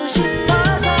쉬고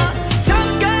싶어서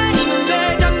잠깐이면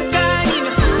돼.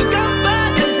 잠깐이면 눈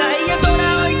깜빡한 사이에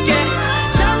돌아올게.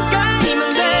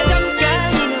 잠깐이면 돼.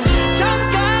 잠깐이면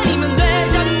돼.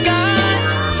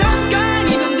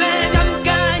 잠깐이면 돼.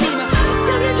 잠깐이면 해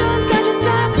뜨기 전까지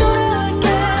딱 돌아올게.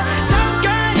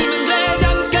 잠깐이면 돼.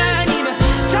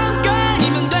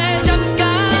 잠깐이면 돼.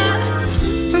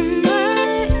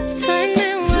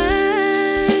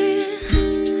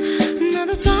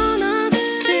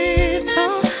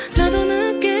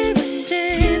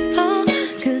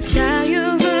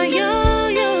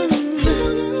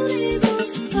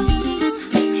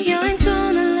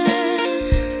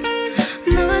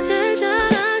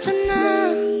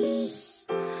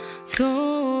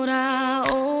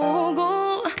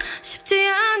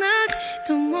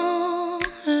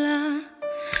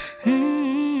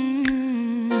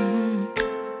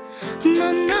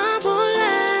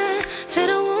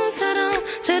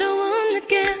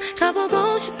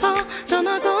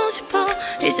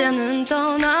 이제는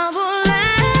떠나볼래.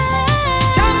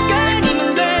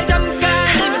 잠깐이면 돼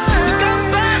잠깐이면 눈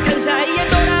깜빡한 사이에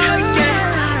돌아올게.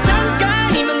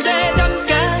 잠깐이면 돼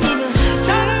잠깐이면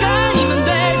잠깐이면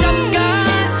돼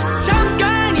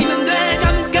잠깐이면 돼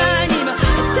잠깐이면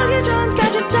해 뜨기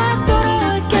전까지 딱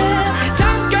돌아올게.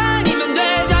 잠깐이면 돼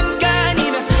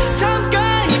잠깐이면 돼 잠깐.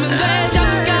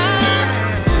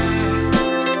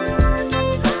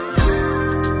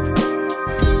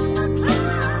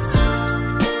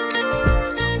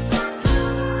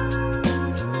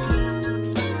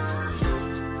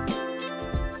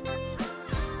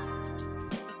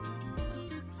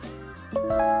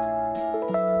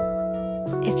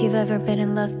 If you've ever been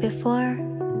in love before,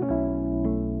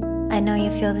 I know you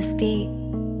feel this beat.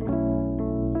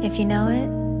 If you know it,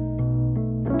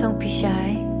 don't be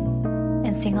shy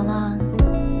and sing along.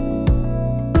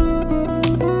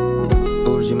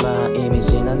 울지마 이미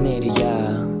지난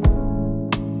일이야.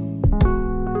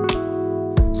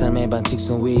 삶의 반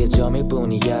직선 위의 점일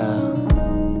뿐이야.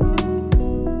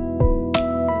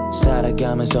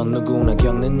 살아가면서 누구나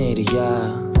겪는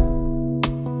일이야.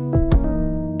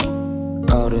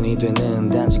 어른이 되는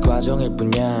단지 과정일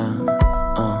뿐이야.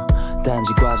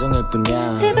 단지 과정일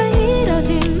뿐이야. 제발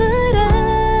이러지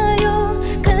말아요.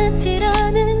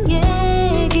 끝이라는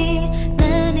얘기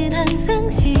나는 항상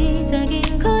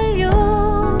시작인걸요.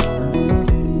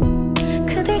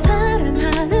 그댈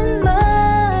사랑하는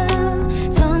마음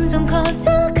점점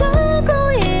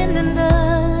커져가고 있는데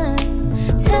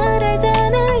잘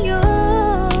알잖아요.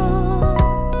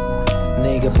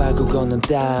 네가 밟고 걷는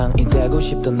땅이 되고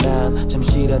싶던 난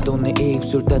잠시라도 네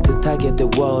입술 따뜻하게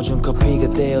데워준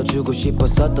커피가 되어주고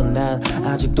싶었었던 난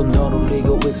아직도 널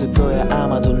울리고 있을 거야.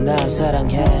 아마도 날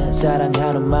사랑해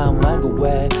사랑하는 마음 말고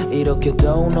왜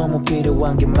이렇게도 너무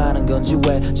필요한 게 많은 건지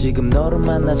왜 지금 너를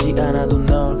만나지 않아도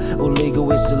널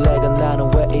울리고 있을 내가 나는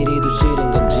왜 이리도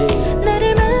싫은 건지.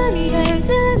 나를 많이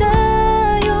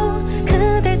알잖아요.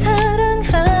 그댈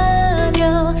사랑하며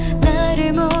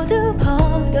나를 모두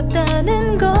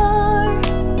버렸다는 걸.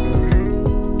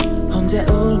 혼자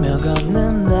울며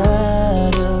걷는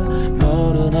나를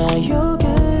모르나요.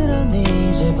 그러니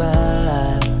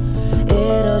제발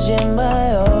이러지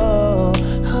마요.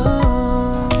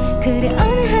 그래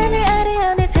어느 하늘 아래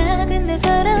어느 작은 내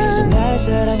사랑. 이제 날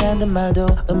사랑한단 말도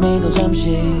의미도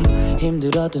잠시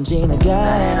힘들었던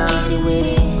지나가. 이리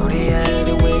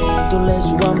돌릴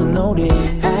수 없는 우리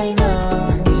I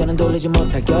know 이제는 돌리지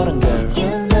못할 거란 girl.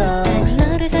 You know 난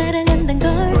너를 사랑한단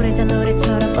걸. 오래전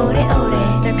노래처럼 오래오래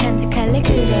널 간직할래.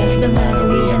 그래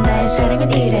너만을 위한 나의 사랑은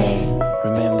이래.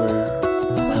 Remember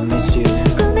I miss you.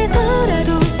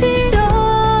 꿈에서라도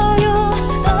싫어요.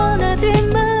 떠나지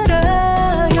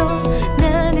말아요.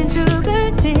 나는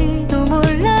죽을지도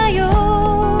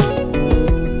몰라요.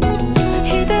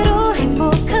 이대로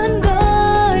행복한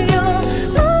걸요.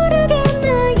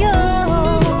 모르겠나요.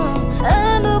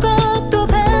 아무것도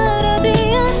바라지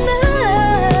않아.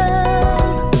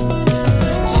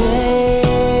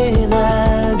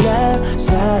 지나갈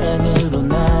사랑으로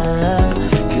난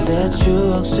그대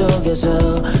추억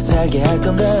속에서 살게 할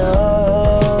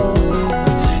건가요.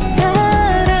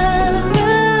 사랑은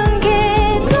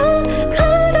계속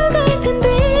커져갈 텐데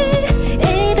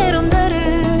이대로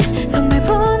나를 정말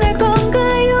보낼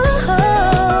건가요.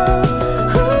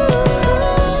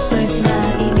 울지마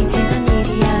이미 지난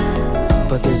일이야.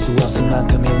 버틸 수 없을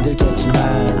만큼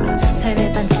힘들겠지만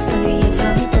삶의 반직선 위의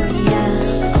점일 뿐이야.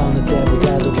 어느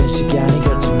때보다도 긴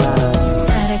시간이겠지만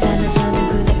살아가면서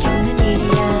누구나 겪는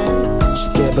일이야.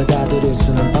 쉽게 받아들일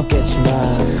수는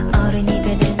없겠지만 어른이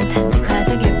되는 단지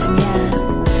과정일 뿐이야.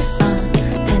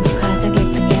 단지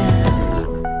과정일 뿐이야.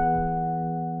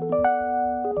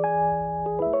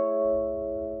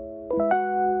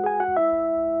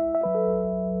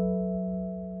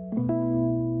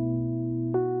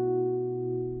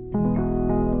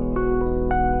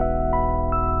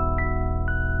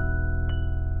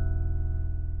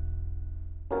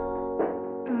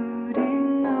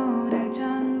 우린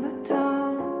오래전부터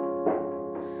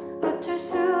어쩔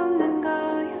수 없는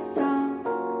거였어.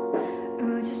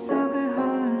 우주 속을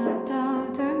홀로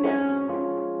떠돌며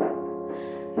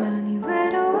많이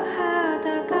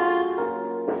외로워하다가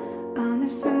어느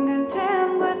순간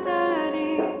태양과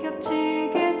달이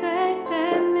겹치게 될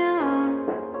때면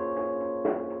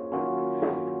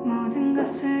모든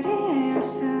것을 이해할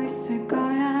수 있을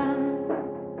거야.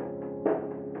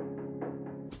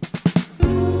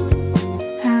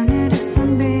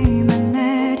 하늘에선 비만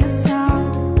내렸어.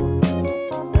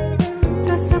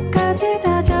 뼛속까지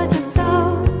다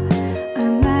젖었어.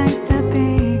 얼마 있다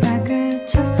비가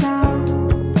그쳤어.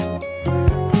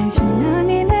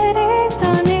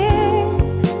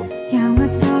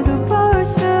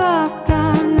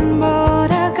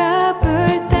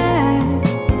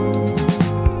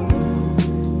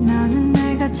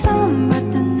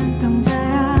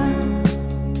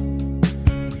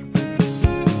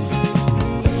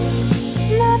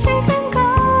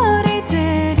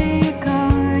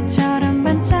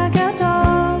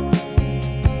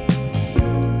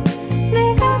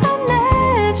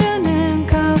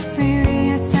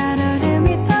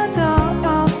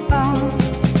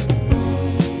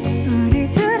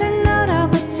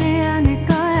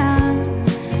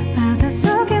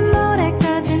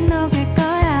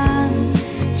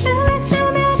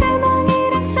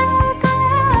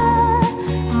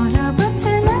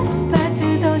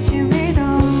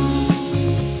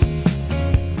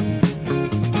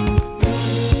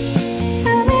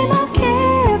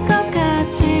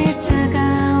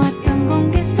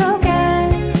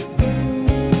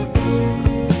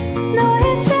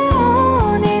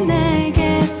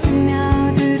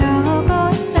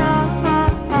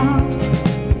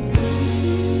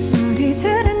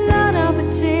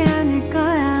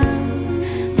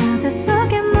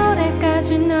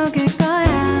 다시 녹일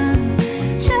거야.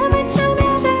 춤을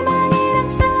추며 절망이랑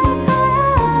싸울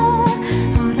거야.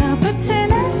 얼어붙은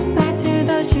아스팔트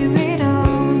도시 위로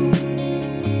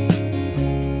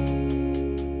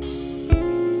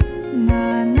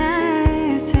너와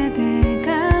나의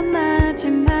세대가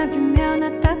마지막이면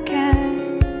어떡해.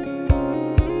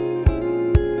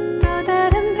 또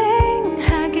다른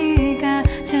빙하기가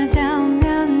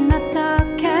찾아오면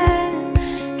어떡해.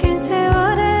 긴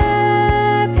세월에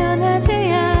변하지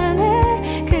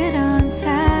않을 그런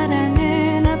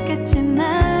사랑은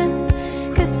없겠지만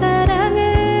그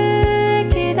사랑을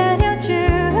기다려줄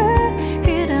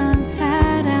그런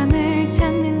사람을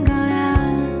찾는 거야.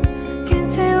 긴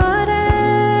세월에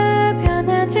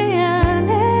변하지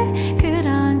않을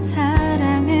그런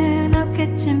사랑은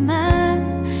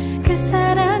없겠지만 그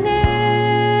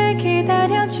사랑을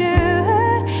기다려줄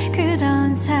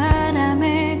그런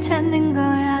사람을 찾는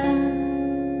거야.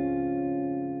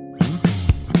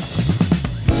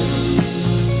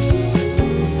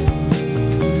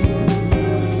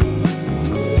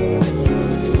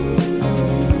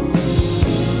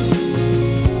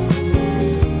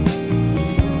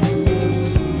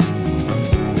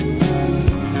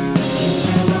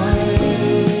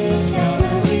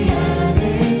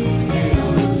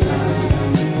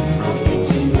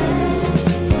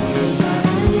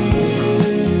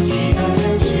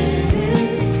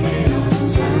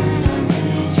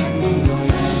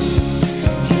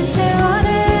 긴 세월에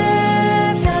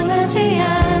변하지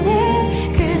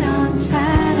않을 그런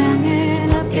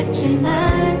사랑은 없겠지만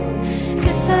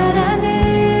그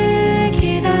사랑을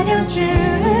기다려줄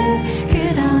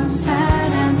그런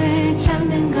사람을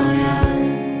찾는 거야.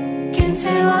 긴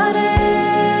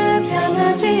세월에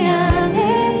변하지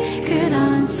않을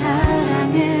그런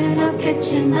사랑은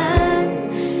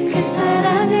없겠지만 그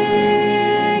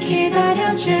사랑을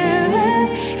기다려줄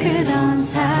그런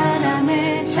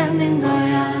사람을 찾는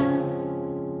거야.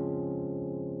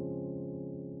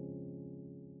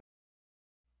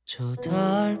 저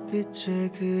달빛에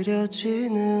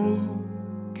그려지는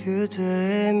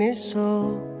그대의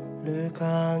미소를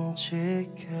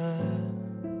간직해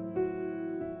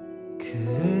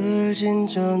그 을진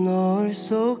저 노을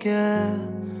속에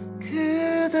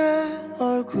그대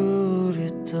얼굴이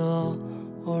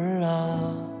떠올라.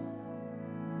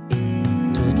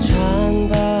 또 찬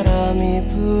바람이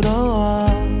불어와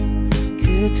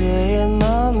그대의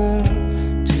맘을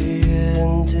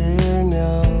뒤흔들면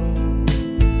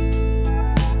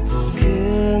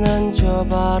포근한 저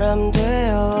바람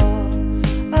되어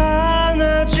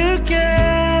안아줄게.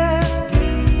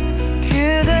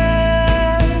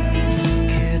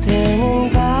 그대는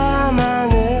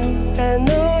밤하늘에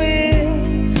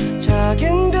놓인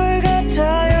작은 별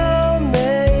같아요.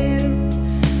 매일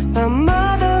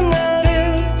밤마다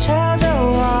나를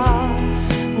찾아와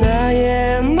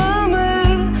나의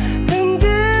맘을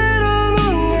흔들어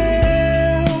놓는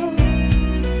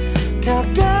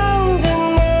가까운 듯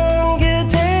먼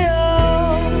그대여.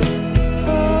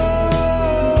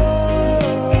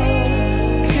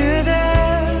 그댈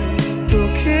또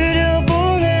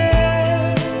그려보네.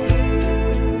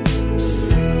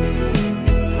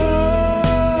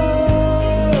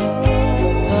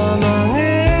 밤하늘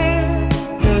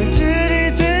별들이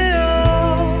되어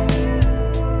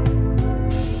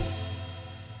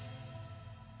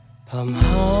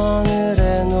밤하늘에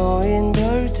놓인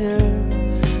별들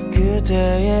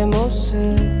그대의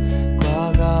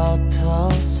모습과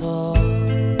같아서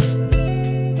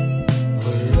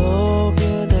홀로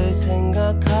그댈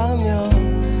생각하며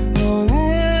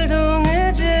오늘도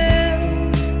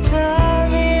늦은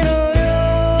잠이로요.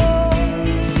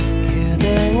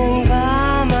 그대는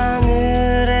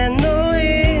밤하늘에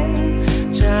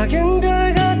놓인 작은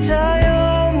별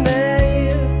같아요.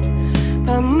 매일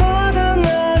밤마다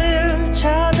나를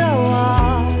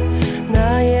찾아와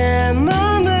나의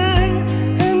맘을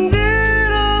흔들어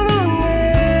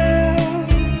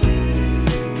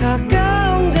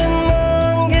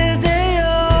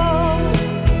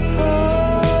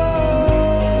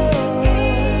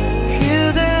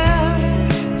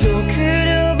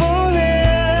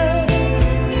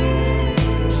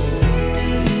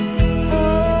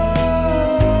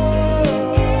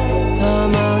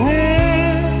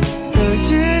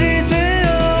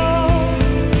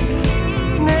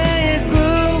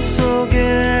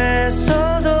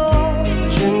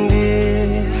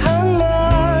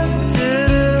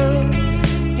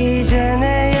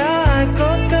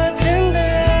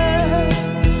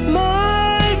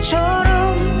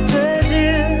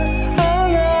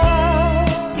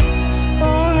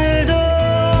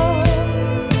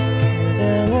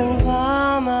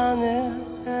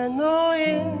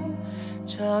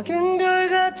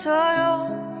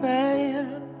같아요.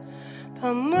 매일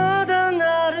밤마다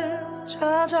나를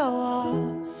찾아와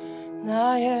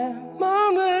나의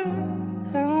맘을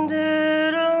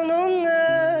흔들어 놓네.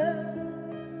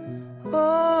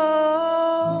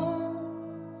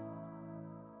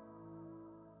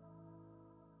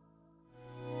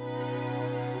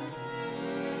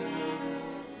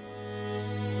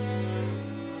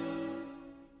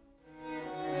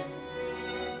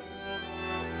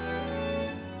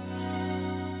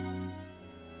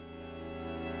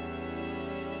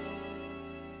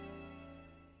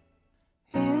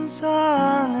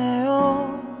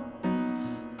 인사하네요.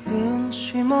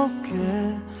 근심 없게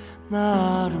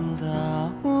나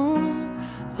아름다운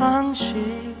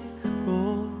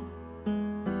방식으로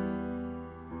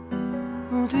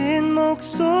무딘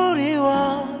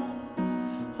목소리와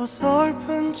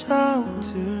어설픈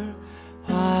자욱들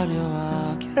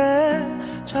화려하게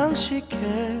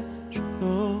장식해줘요.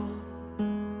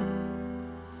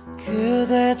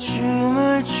 그대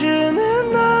춤을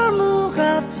추는 나무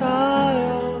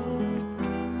같아요.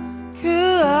 그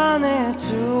안에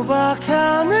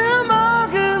두박한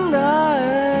음악은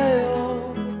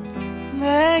나예요.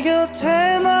 내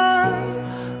곁에만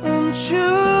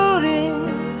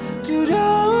움츠린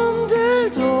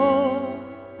두려움들도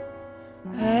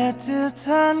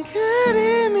애틋한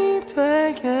그림이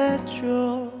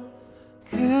되겠죠.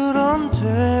 그럼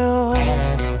돼요.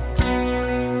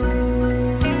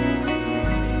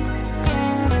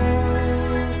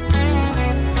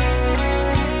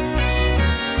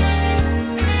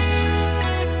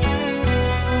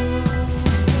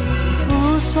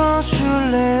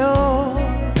 웃어줄래요?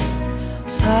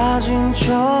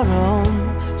 사진처럼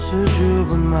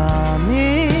수줍은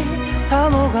맘이 다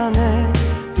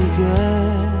녹아내리게.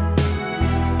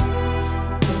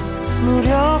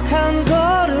 무력한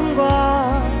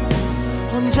걸음과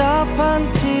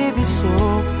혼잡한 TV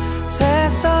속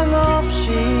세상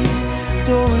없이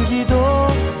또 울기도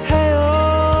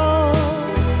해요.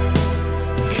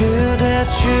 그대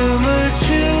춤을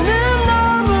추는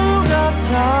나무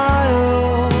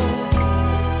같아요.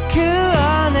 그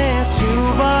안에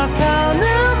두박한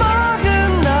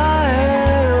음악은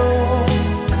나예요.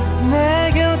 내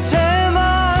곁에만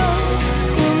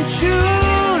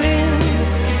움츠린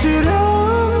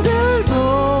두려움들도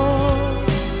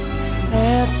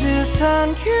애틋한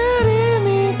그림이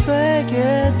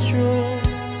되겠죠.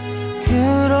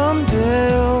 그럼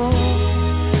돼요.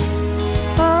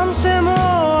 밤새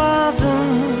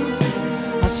모아둔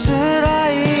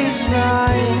아스라이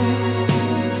쌓인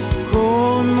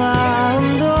고운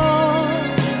마음도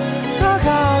다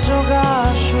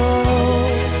가져가쇼.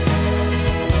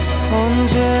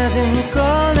 언제든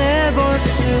꺼내볼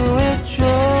수 있죠.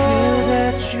 그대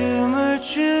춤을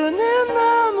추는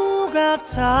나무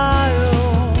같아요.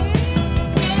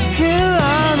 그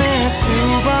안에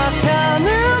두박한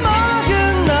음악은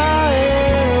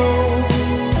나예요.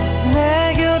 내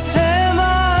곁에만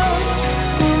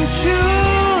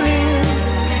움츠린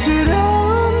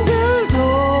두려움들도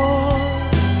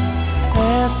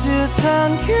애틋한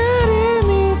그림이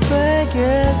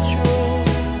되겠죠.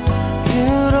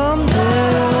 그럼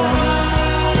돼요.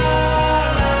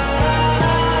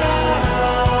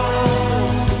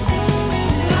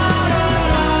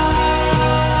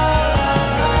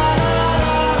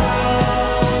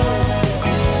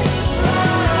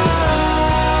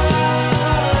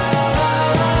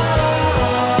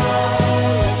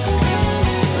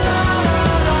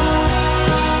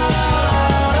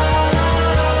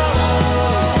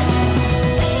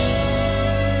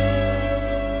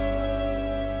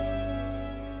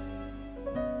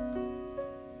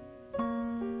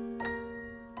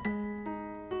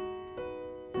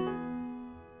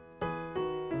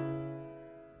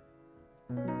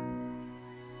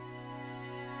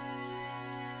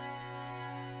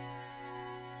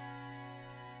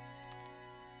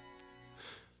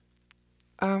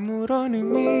 아무런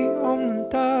의미 없는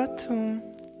다툼,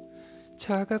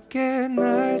 차갑게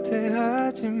날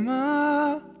대하지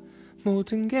마.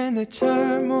 모든 게 내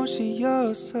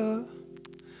잘못이었어.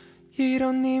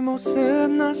 이런 네 모습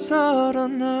낯설어.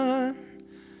 난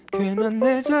괜한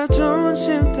내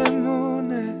자존심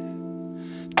때문에.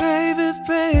 Baby,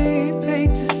 babe,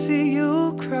 hate to see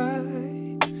you cry.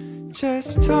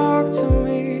 Just talk to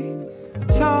me,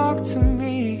 talk to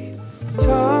me,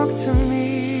 talk to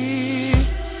me.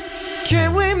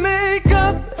 Can we make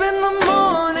up in the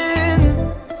morning?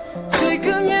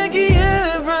 지금 얘기해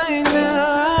right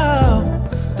now.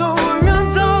 또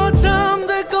울면서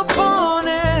잠들 것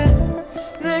뻔해.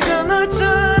 내가 널 잘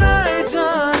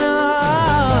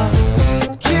알잖아.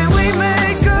 Can we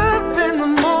make up in the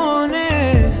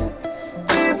morning?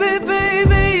 Baby,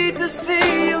 baby, to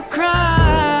see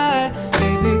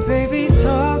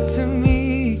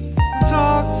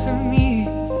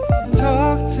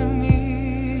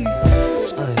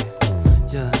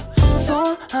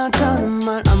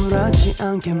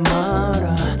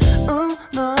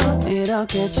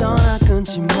이렇게 전화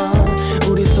끊지 마.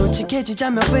 우리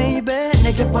솔직해지자며 baby.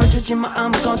 내게 뻔주지 마.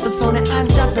 아무것도 손에 안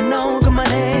잡혀. No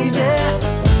그만해 이제.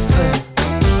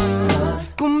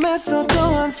 꿈에서도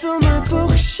한숨을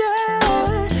푹 쉬어.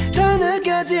 더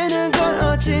느껴지는 걸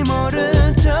어찌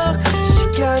모른 척.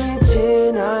 시간이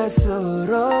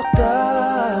지날수록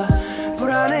더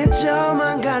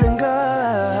불안해져만 가는 걸.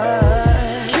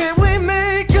 Can we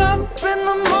make up in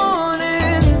the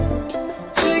morning?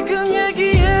 지금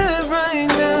얘기해 right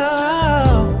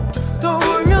now. 또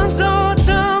울면서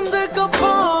잠들 것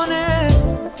뻔해.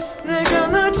 내가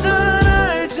널 잘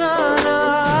알잖아.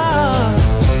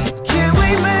 Can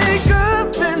we make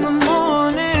up in the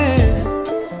morning?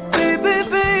 Baby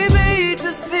baby to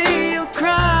see you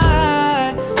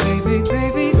cry. Baby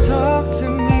baby talk to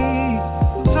me.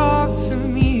 Talk to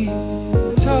me.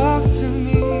 Talk to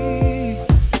me.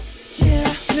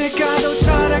 Yeah. 내가 더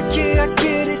잘할게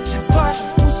길이 제발.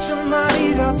 무슨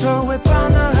말이라도 해봐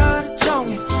나 하루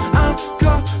종일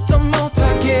아무것도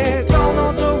못하게. 또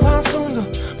너도 환승도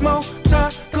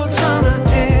못하고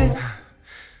전화해.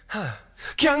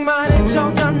 그냥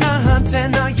말해줘 다 나한테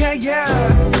나 yeah yeah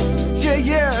yeah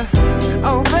yeah.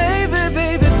 Oh baby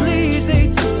baby please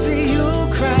hate to see you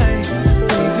cry.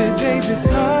 Baby baby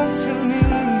talk to me.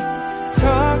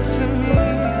 Talk to me.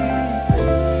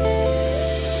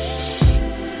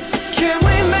 Can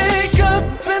we make up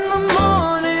in the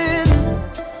morning?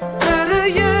 Better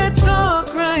yet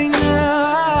talk right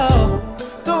now.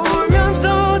 또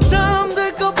울면서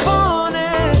잠들 것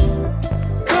뻔해.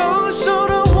 Cold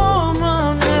shoulder warm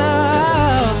up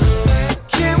now.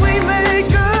 Can we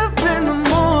make up in the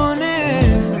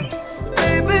morning?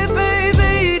 Baby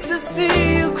baby to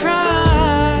see you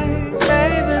cry.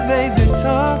 Baby baby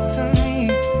talk to me.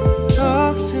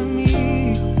 Talk to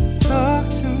me. Talk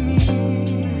to me.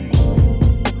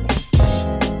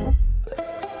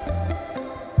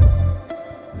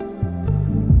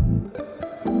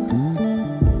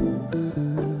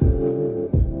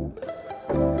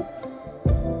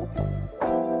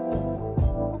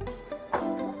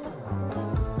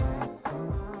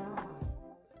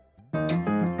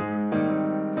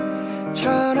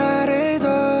 전화를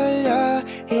돌려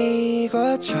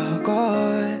이것저것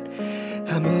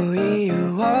아무 이유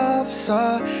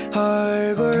없어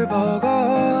얼굴 보고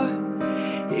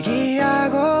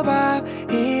얘기하고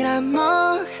밥이나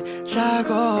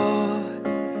먹자고.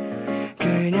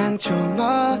 그냥 좀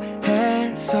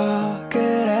뭐해서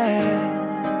그래.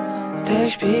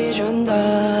 택시비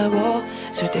준다고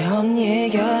쓸데없는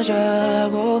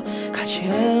얘기하자고. 같이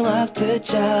음악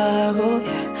듣자고.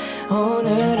 yeah.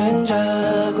 오늘은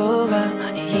자고가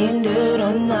많이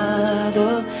힘들었나도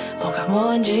뭐가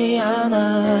뭔지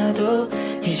않아도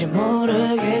이제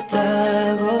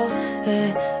모르겠다고.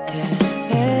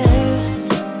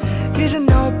 이제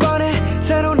너 뻔해.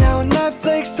 새로 나온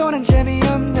넷플릭스 도는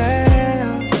재미없네.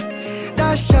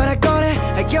 다시 전화 꺼내.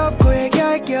 알 게 없고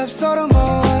얘기할 게 없어도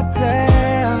뭐 어때.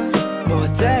 뭐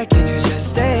어때. Can you just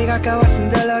stay.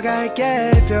 가까웠으면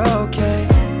들러갈게 if you're okay.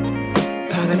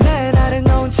 방은 내 나를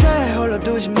놓은 채 홀로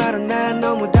두지 마라. 난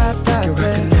너무 답답해. 교가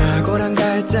끝나고 난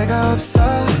갈 데가 없어.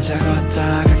 혼자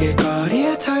걷다가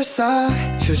길거리에 털썩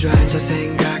주저앉아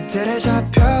생각들에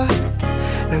잡혀.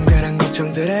 난 괜한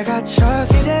걱정들에 갇혀.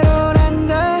 이대로는 안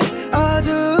돼.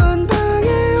 어두운 방에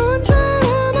혼자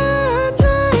남아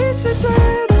앉아있을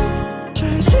때도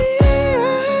잘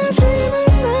지내야지만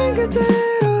난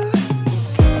그대로.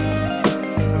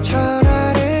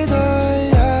 전화를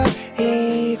돌려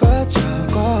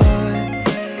이것저것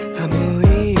아무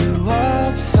이유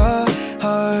없어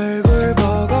얼굴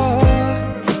보고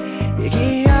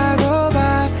얘기하고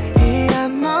밥이나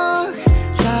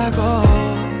먹자고.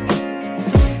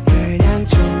 그냥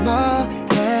좀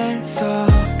뭐해서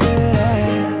그래.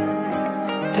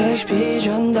 택시비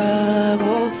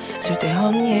준다고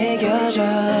쓸데없는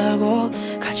얘기하자고.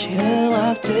 같이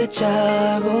음악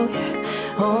듣자고. yeah.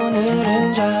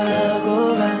 오늘은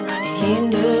자고가 많이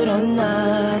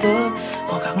힘들었나도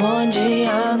뭐가 뭔지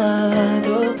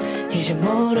않아도 이제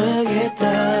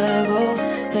모르겠다고.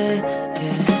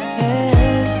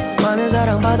 많은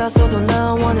사랑받았어도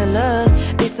난 wanna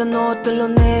love. 비싼 옷들로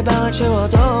내 방을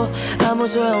채워도 아무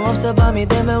소용없어. 밤이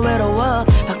되면 외로워.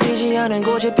 바뀌지 않은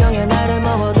고집병에 나를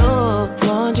먹어도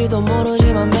뭔지도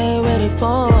모르지만 매일 ready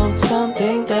for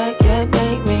something that can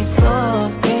make me fall.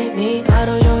 괜히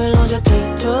하루 종일 혼자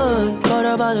툭툭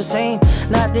걸어봐도 same.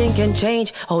 Nothing can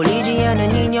change. 어울리지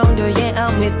않은 인형들의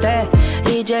outfit that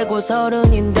이제 곧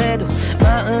 30인데도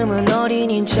마음은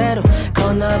어린인 채로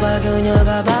건너봐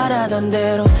그녀가 바라던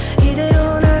대로.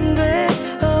 이대로는 안 돼.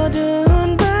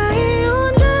 어두운 방에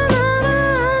혼자 남아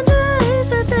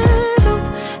앉아있을 때도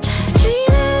잘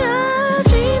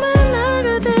지내야지만 난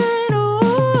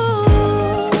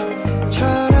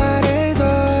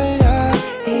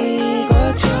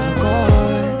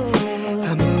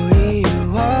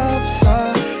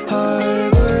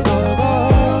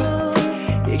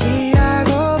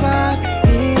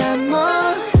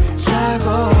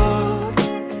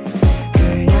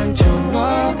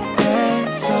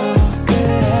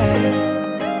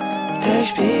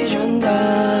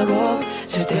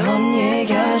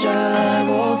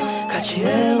같이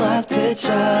음악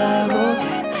듣자고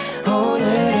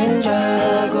오늘은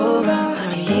자고 가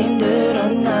많이 힘들어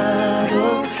나도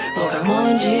뭐가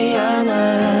뭔지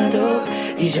않아도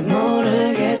이제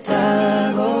모르겠다고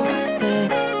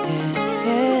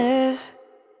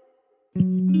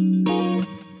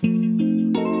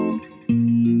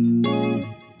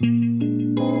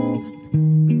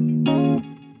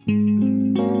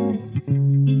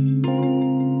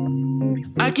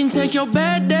I can take your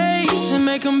bad days and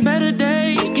make them better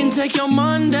days. Can take your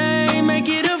Monday, make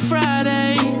it a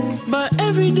Friday. But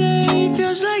every day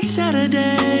feels like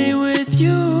Saturday with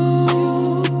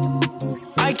you.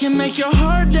 I can make your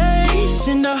hard days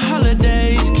into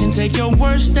holidays. Can take your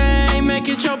worst day, make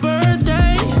it your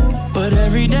birthday. But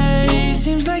every day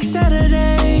seems like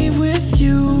Saturday with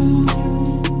you.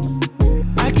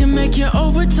 I can make your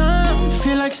overtime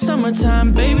feel like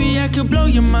summertime. Baby, I could blow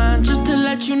your mind just to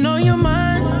let you know you're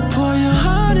mine. Pour your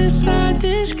heart inside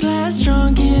this glass,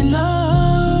 drunk in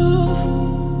love.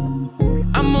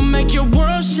 I'ma make your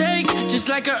world shake just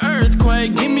like an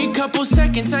earthquake. Give me a couple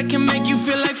seconds, I can make you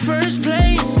feel like first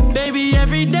place. Baby,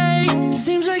 every day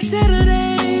seems like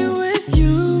Saturday with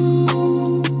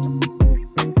you.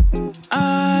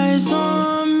 Eyes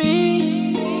on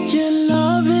me, you're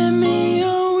loving me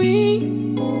all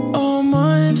week, all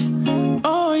month,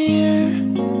 all year,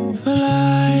 for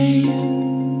life.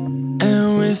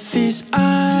 And with these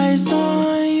eyes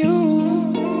on you,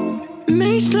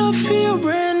 makes love feel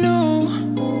brand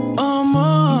new, all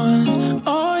month,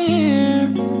 all year,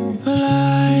 for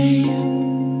life.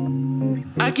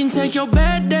 I can take your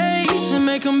bad days and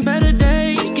make them better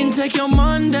days. Can take your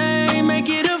Monday, make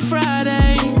it a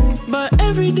Friday. But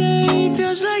every day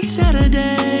feels like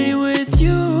Saturday with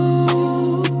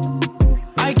you.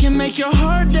 I can make your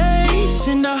hard days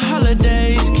into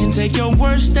holidays. Can take your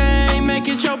worst day, make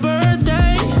it your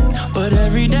birthday. But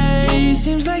every day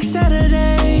seems like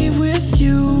Saturday with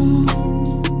you.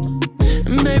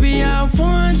 And baby, I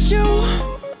want you.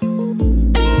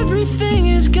 Everything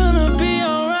is gonna be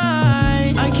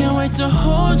alright. I can't wait to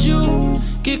hold you,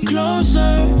 get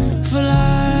closer for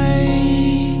life.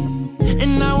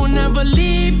 And I will never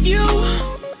leave you.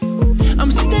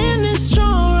 I'm standing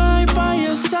strong right by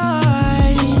your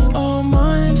side, all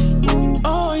month,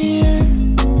 all year,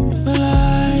 for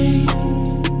life.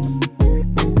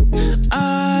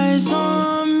 Eyes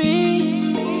on me,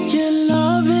 you're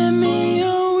loving me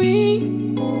all week,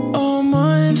 all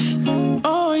month,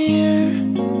 all year,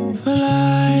 for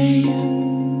life.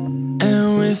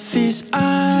 And with these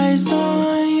eyes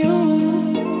on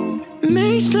you,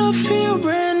 makes love feel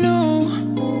brand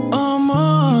new, all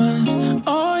month,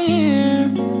 all year,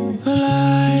 for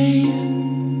life.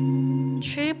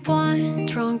 Cheap wine,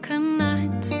 drunken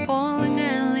nights, bowling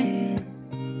alley,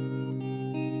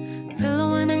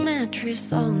 pillow and a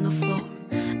mattress on the floor.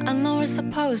 I know we're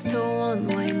supposed to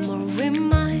want way more. We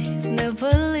might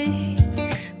never leave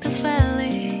the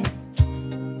valley.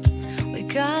 We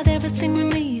got everything we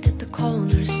need at the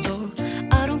corner store.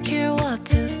 I don't care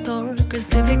what's in store,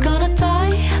 'cause if we're gonna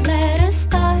die, let us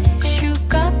die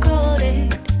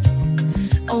sugar-coated.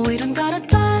 Oh, we don't got a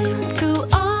time to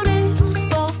own it,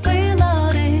 but we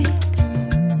love it.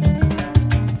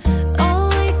 Oh,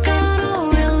 we got all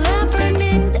we'll ever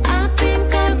need. I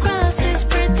think our grass is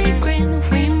pretty green.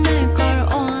 We make our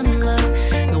own love.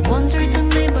 No wonder the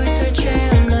neighbors are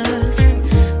jealous.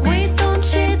 We don't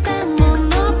cheat and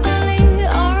monopoly.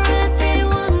 Already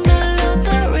won the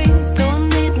lottery. Don't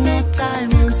need no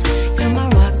diamonds. You're my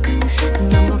rock,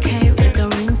 and I'm okay with the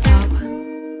ring pop.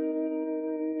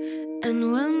 And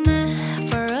we'll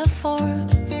never afford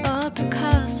a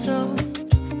Picasso.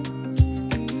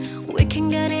 We can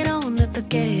get it on at the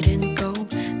gate and go.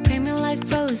 Pay me like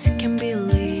Rose, you can be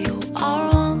Leo. Our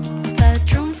one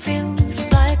bedroom feels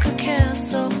like a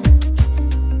castle.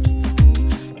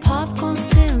 Popcorn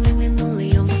ceiling and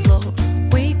only on floor.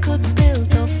 We could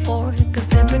build a fort,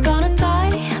 'cause if we're gonna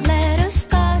die, let us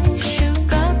die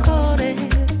sugar-coated.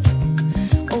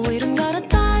 Oh, we don't got a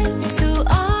time to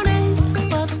own it,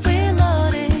 but we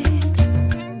love it.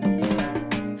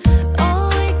 Oh,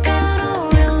 we got all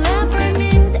we'll ever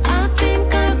need. I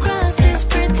think our grass is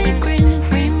pretty green.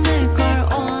 We make our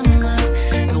own love.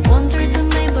 No wonder the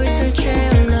neighbors are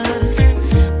jealous.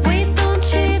 We don't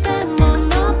cheat at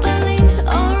monopoly.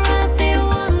 Already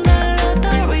won the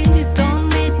lottery. Don't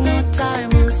need no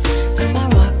diamonds. You're my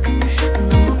rock,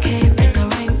 and I'm okay with the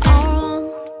ring. Our one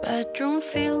bedroom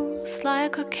feels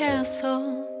like a castle.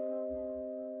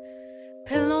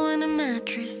 Pillow and a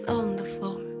mattress on the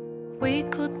floor. We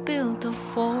could build a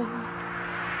fort.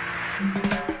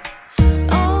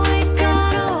 Oh, we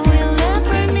got all we'll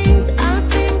ever need. I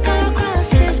think our grass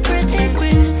is pretty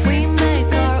green. We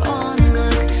make our own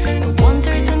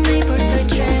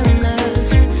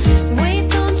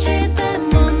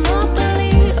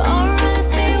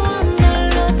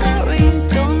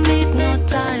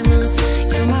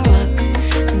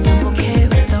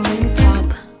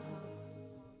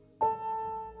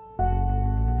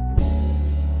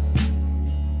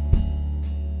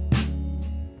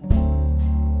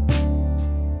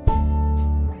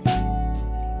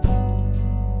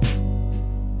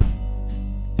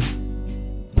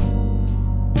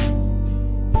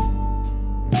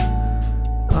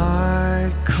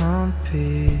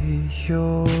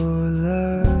your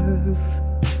love.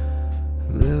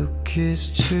 Look is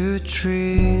too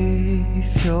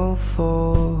trivial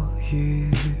for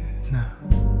you now.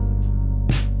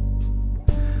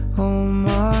 Oh,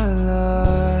 my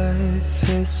life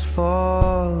is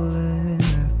falling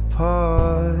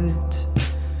apart.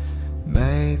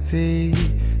 Maybe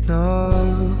no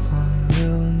one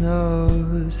will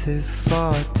notice if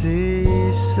I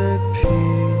disappear,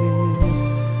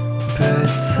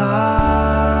 but I'll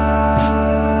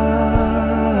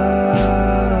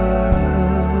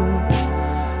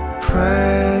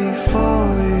pray for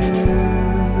you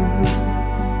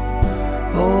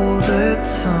all the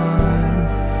time.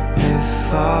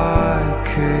 If I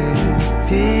could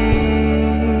be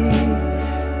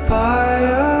by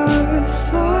your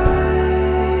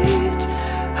side,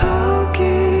 I'll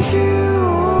give you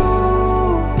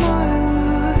all my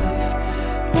life,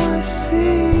 my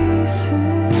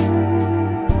seasons.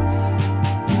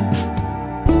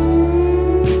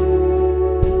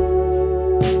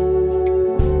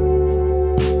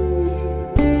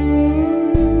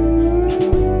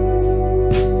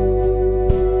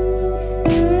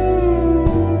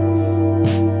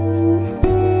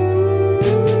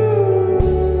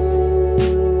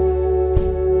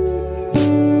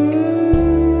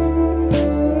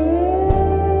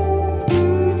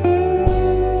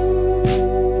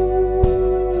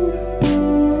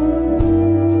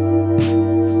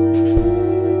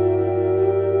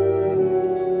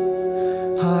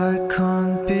 I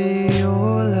can't be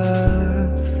your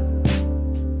love,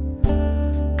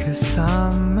 'cause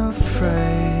I'm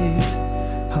afraid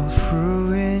I'll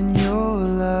ruin your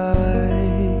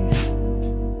life.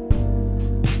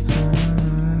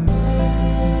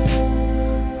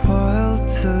 Wild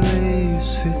to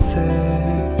leaves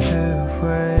withered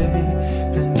away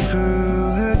and grew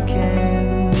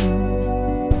again.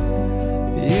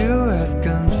 You have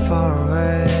gone far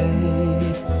away.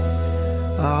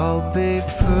 I'll be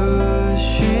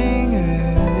pushing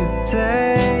up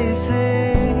daisies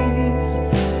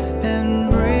and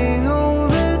bring all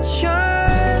the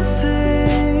chances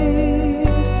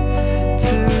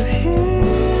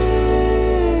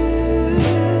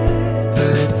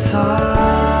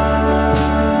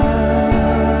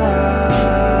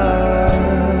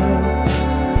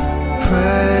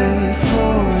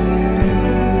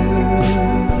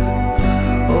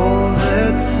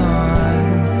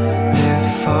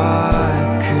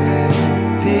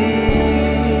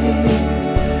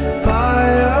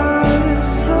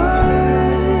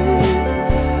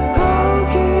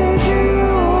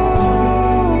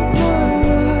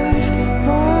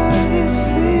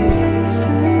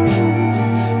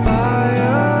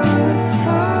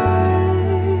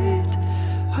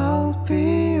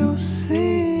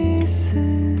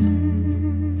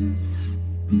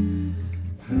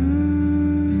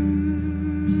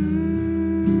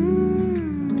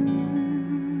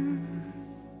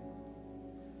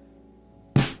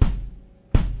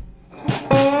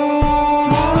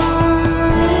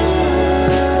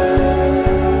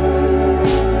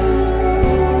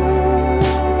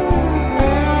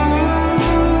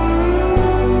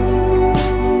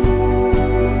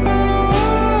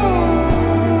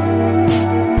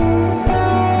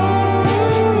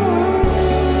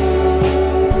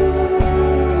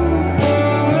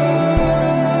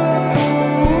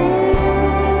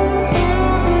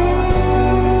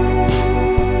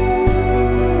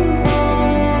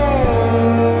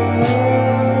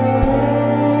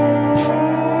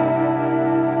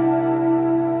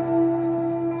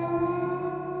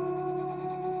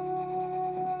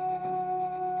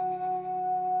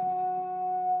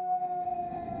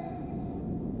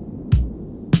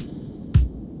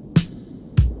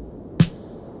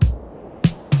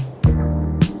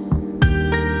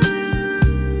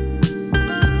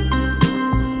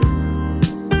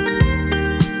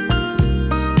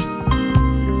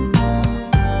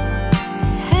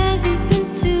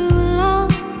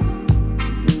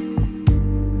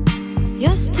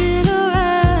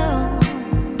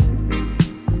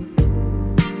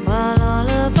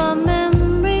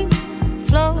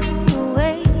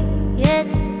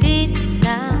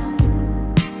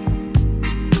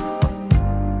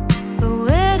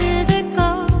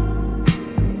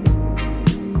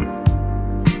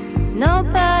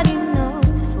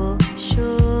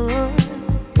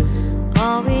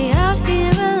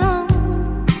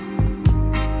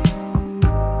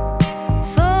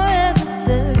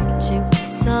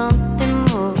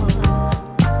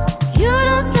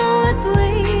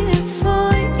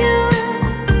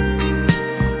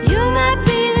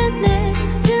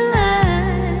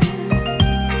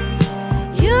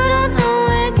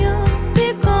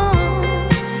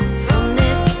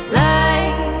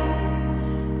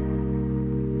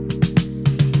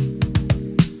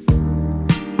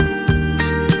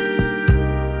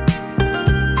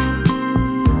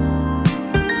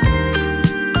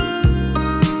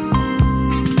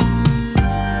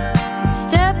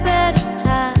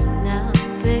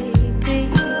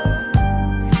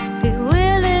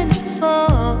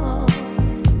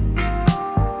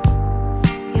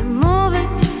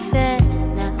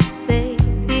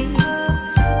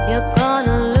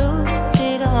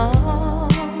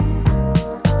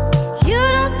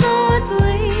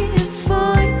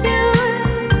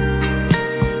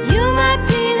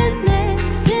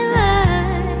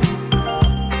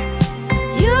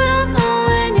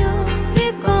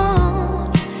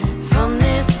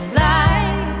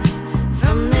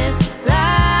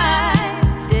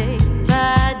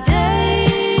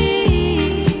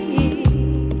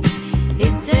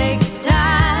It takes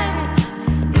time,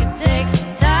 it takes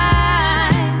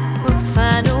time. We'll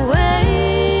find a way.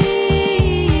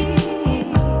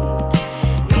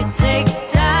 It takes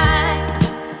time,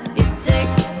 it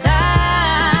takes time.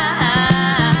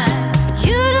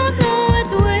 You don't know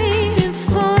what's waiting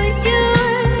for you.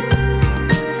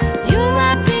 You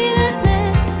might be the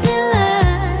next in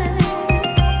line.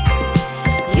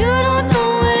 You don't know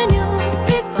when you'll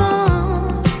be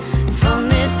gone from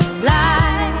this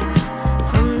life,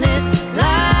 from this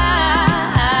life.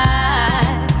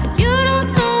 You don't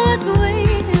know what's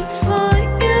waiting for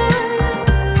you.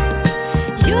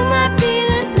 You might be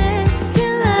the next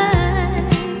in line.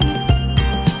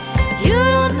 You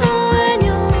don't know when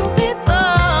you'll be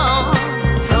gone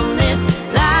from this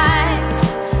life,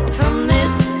 from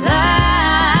this life.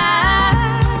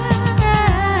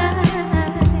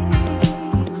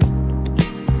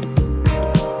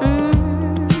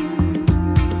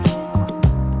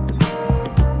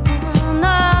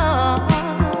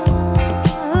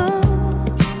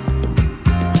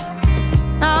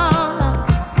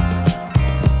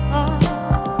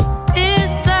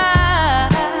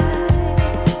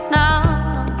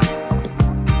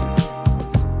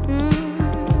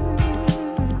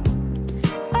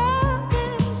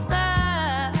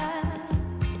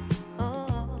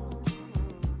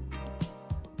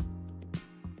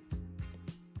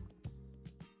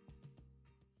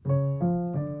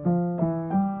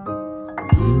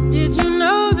 Did you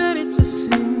know that it's a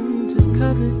sin to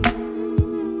covet?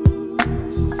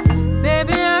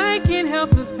 Baby, I can't help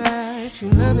the fact you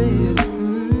love it.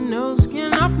 No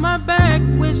skin off my back.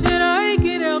 Wish that I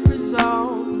could help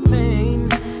resolve the pain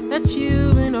that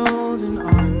you've been holding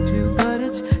on to, but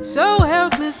it's so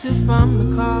helpless if I'm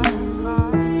the cause.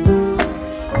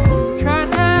 Try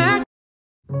to act.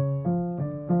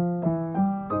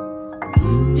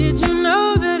 Did you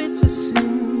know that it's a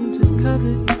sin to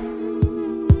covet?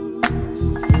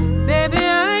 Baby,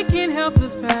 I can't help the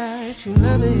fact you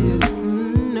love it.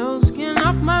 No skin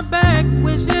off my back.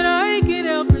 Wish that I could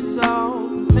help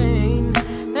resolve the pain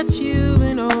that you've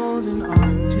been holding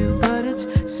on to, but it's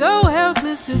so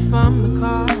helpless if I'm the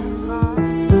cause.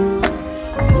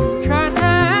 Tried to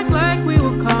act like we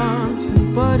were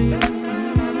constant buddies.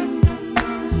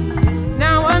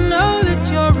 Now I know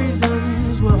that your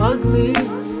reasons were ugly.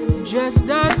 Just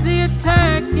dodge the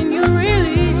attack, and you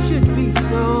really should be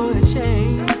so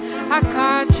ashamed. I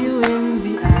caught you in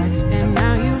the act, and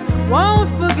now you won't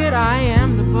forget I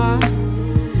am the boss.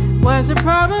 Was the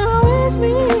problem always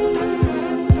me?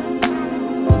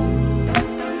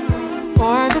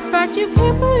 Or the fact you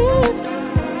can't believe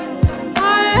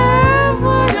I have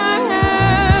what I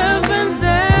have, and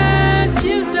that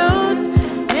you don't,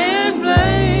 and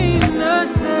blame the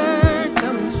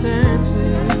circumstances.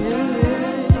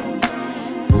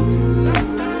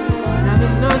 Now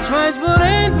there's no choice but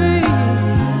envy.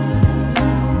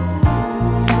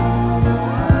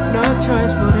 No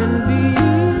choice but envy.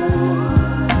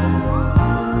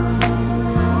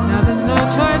 Now there's no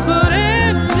choice but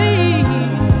envy.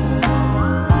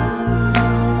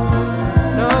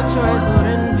 No choice but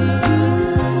envy.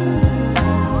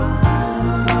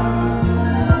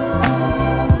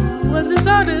 Was this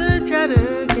all to try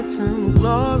to get some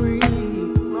glory?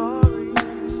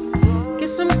 Get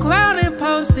some clout and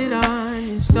post it on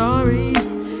your story.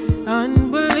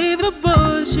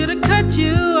 Unbelievable, should've cut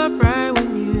you off right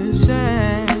when you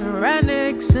sat right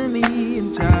next to me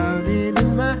and shouted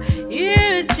in my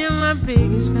ear that you're my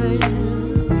biggest fan.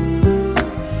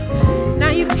 Now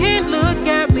you can't look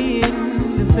at me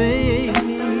in the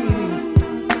face.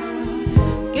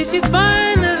 Guess you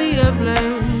finally have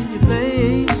learned your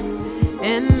place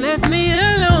and left me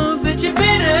alone, but you're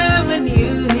better when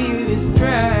you hear this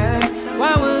track.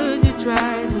 Why would you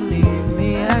try to leave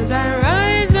me as I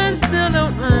rise and still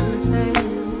don't understand?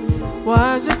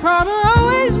 Was the problem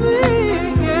always me?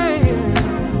 Yeah.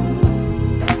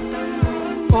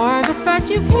 Or the fact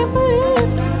you can't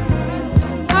believe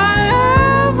I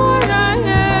have what I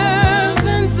have,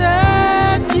 and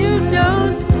that you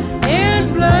don't,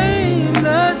 and blame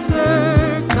the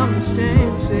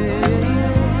circumstances.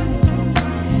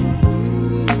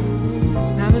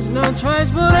 Now there's no choice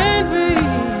but envy.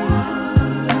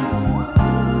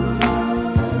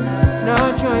 No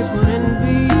choice but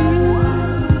envy.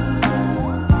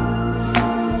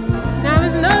 Now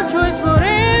there's no choice but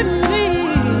envy.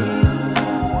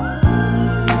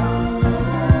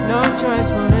 No choice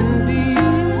but envy.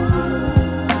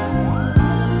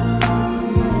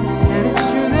 And it's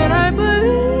true that I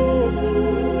believe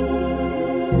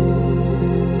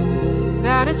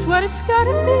that it's what it's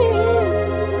gotta be.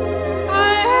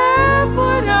 I have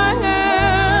what I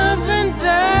have, and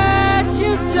that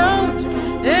you don't,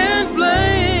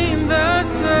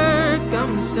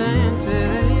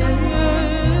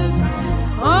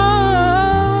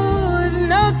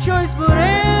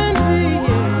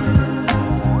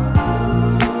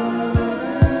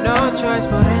 no choice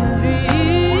but envy.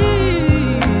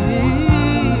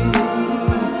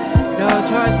 No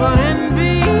choice but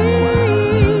envy.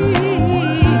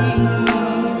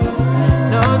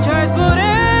 No choice but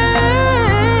envy.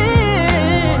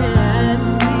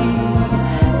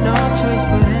 No choice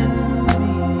but envy.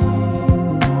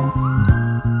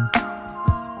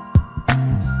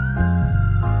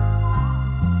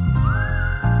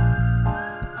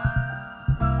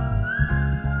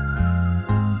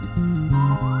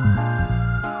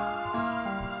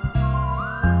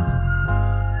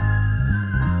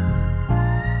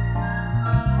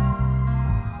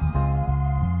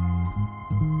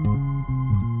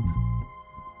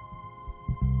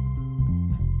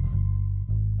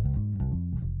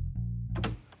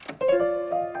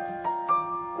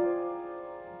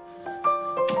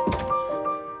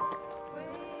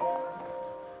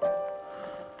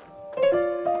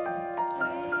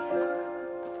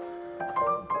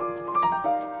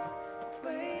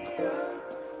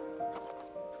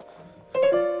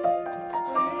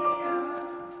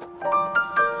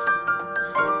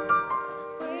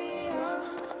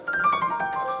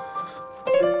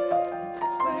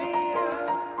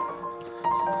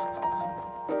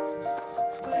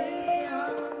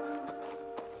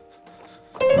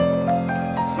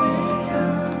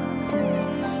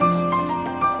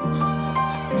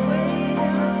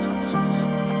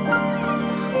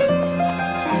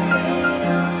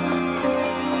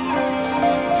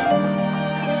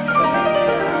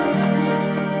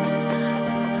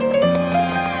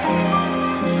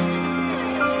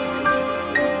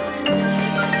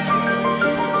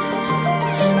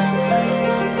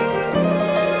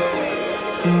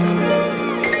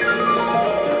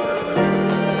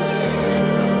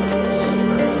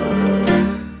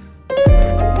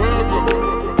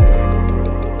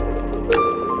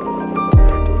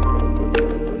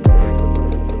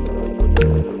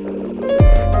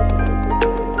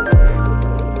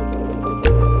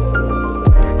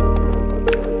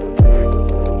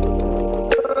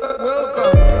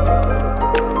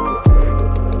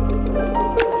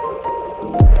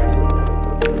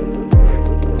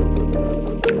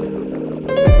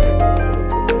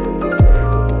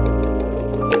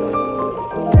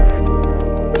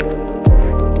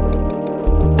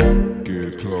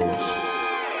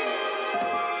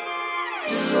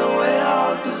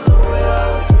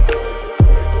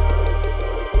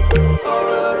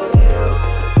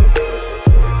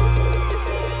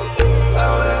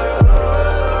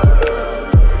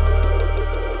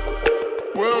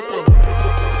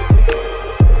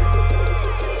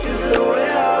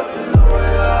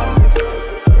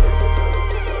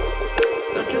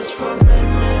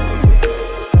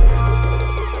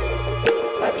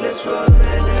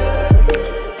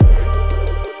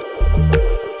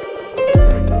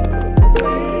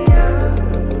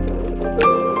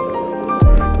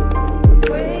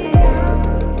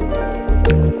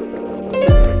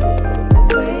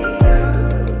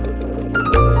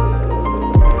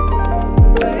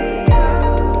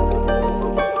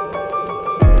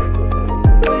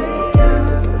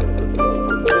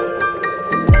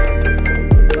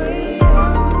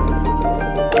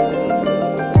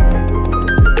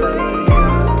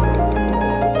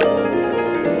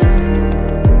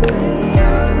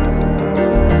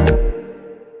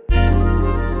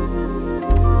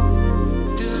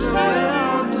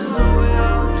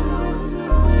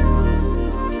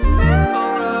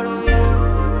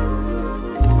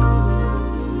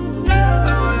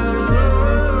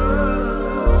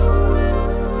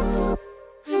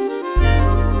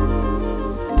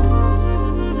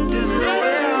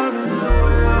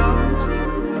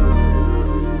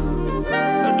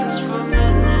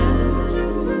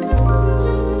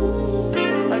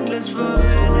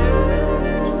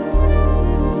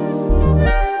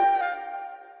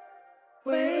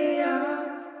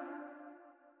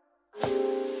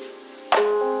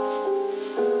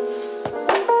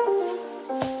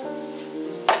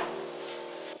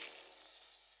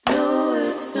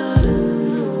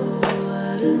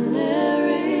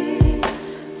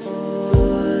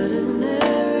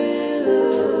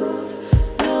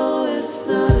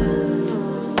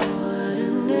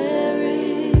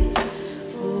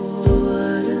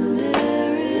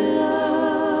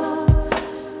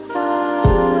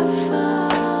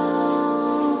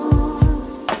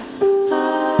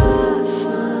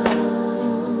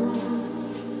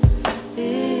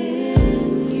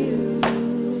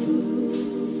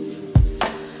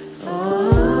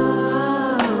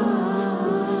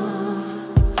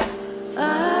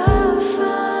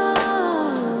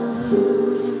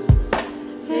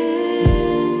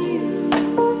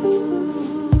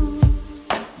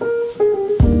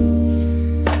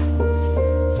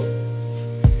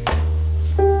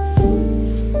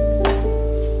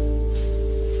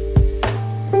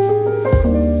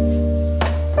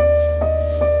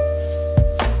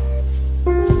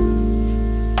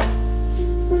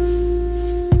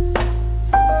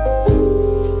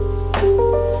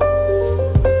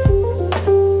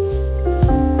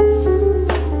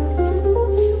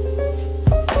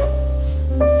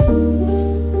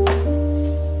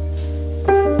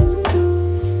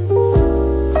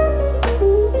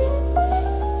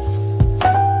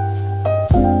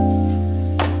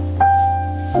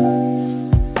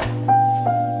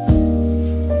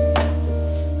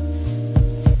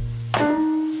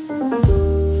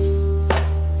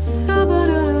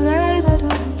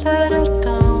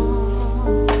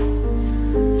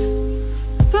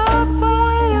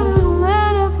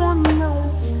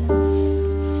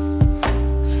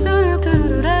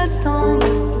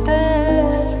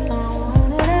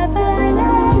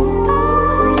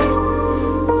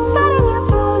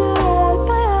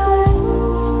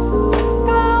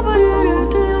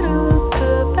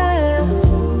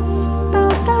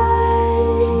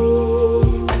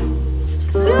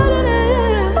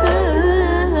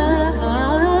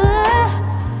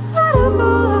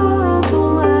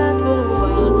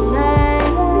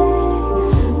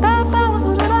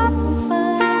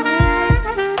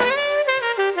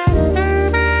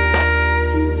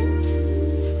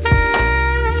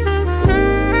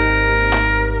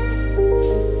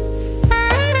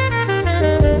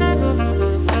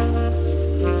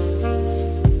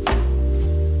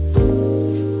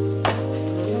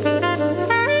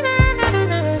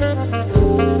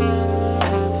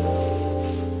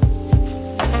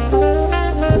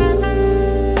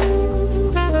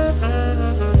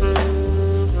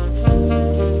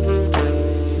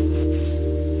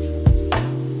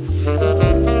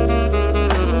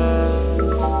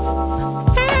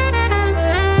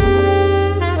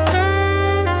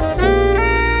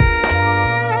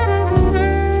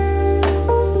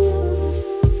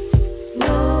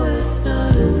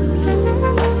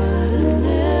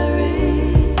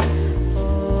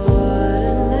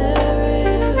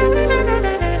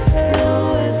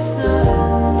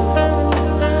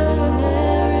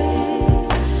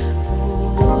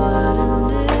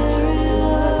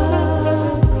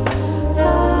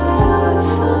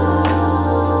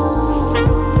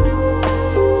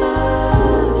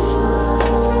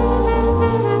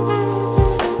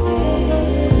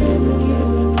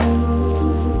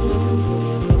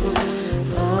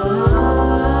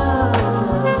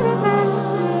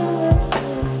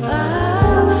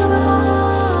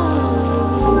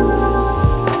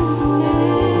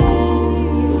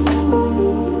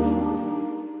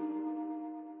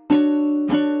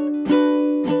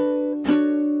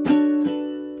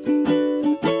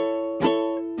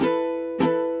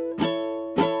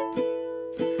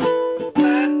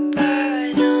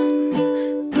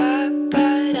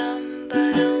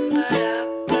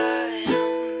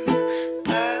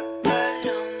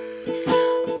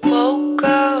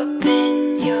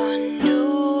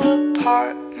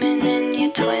 apartment in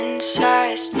your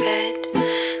twin-sized bed.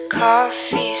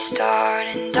 Coffee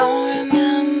starting, don't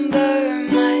remember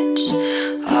much.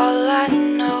 All I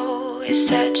know is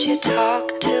that you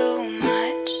talk too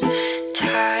much.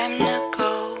 Time to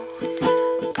go.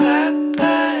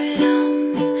 Ba-ba-dum,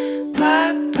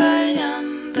 ba-ba-dum,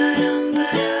 ba-dum,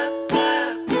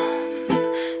 ba-da-ba-bum,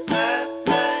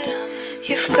 ba-ba-dum.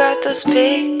 You've got those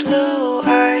big blue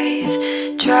eyes,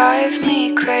 drive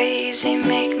me crazy,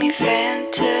 make me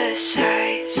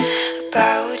fantasize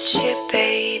about you,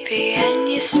 baby. And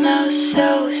you smell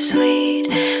so sweet,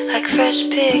 like fresh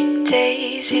picked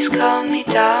daisies. Call me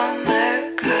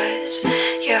Dahmer, 'cause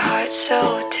your heart's so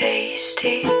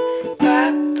tasty.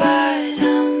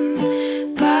 Ba-ba-dum,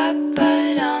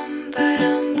 ba-ba-dum,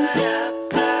 ba-dum,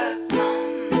 ba-da-ba-bum,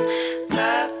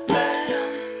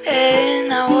 ba-ba-dum. And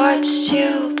I watched you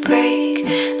break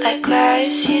like glass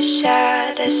you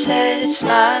shattered. I said it's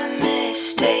my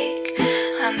mistake,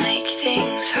 I make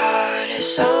things harder.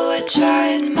 So I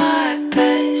tried my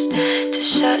best to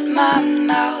shut my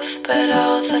mouth, but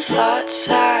all the thoughts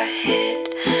I hid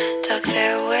dug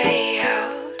their way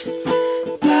out.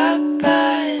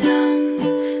 Ba-ba-dum,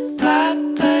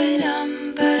 ba-ba-dum,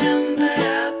 ba-dum,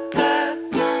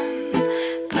 ba-da-ba-bum,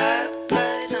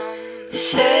 ba-ba-dum.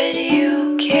 Said you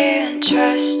can't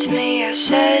trust me, I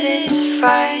said it's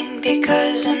fine,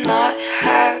 because I'm not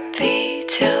happy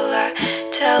till I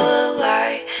tell a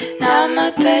lie. Now my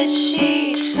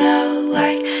bedsheets smell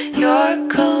like your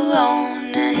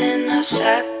cologne, and in our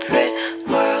separate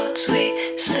worlds we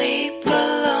sleep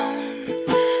alone.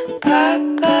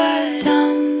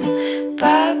 Ba-ba-dum,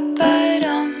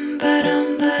 ba-ba-dum, ba-dum,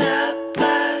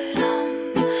 ba-da-ba-dum,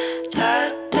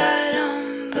 da-da-dum,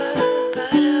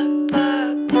 ba-ba-da-ba-bum,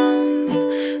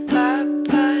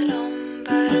 ba-ba-dum,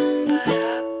 ba-dum,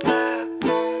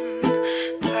 ba-da-ba-bum,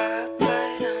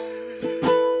 ba-ba-dum.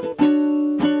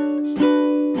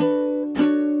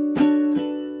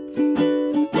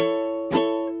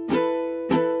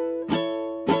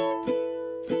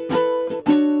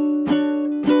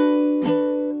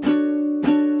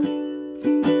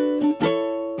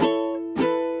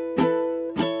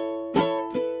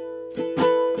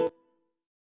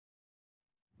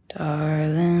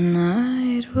 Darling,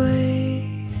 I'd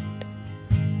wait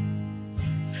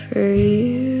for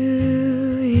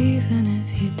you, even if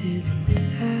you didn't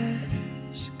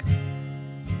ask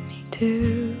me to.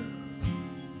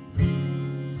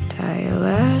 Tie a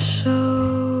lasso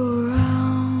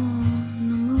around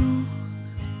the moon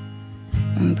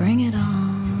and bring it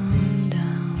on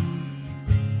down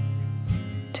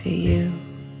to you.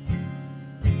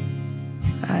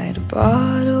 I'd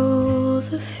bottle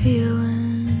the feeling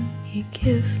you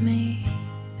give me,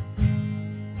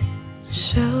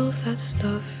 shelve that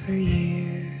stuff for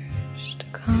years to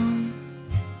come.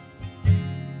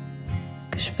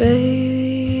 'Cause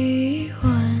baby,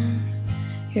 when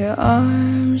your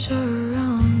arms are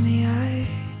around me, I'd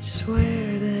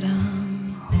swear that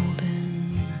I'm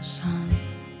holding the sun.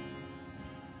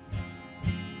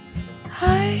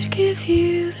 I'd give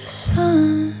you the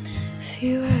sun if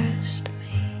you asked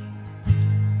me.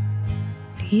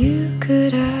 You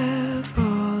could have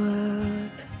all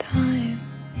of the time.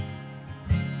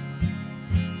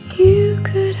 You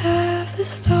could have the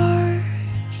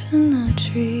stars and the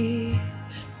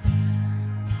trees.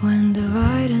 When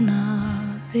dividing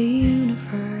up the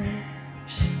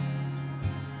universe,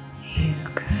 you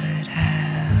could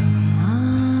have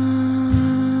mine.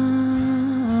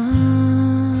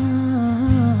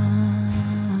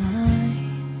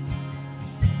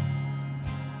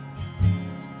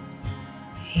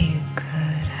 You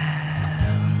could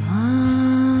have mine.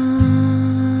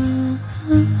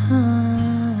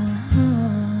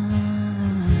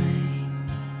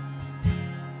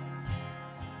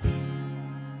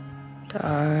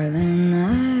 Darling, I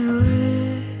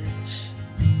wish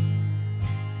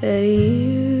that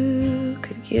you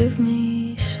could give me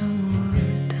some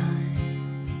more time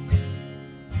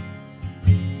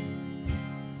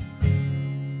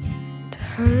to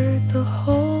hurt the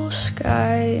whole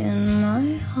sky in my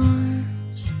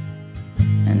arms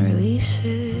and release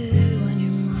it when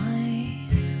you're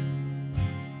mine.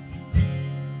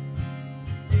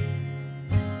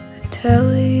 I tell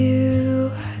you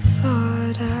I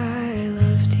thought I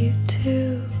loved you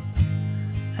too,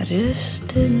 I just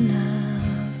didn't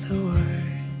have the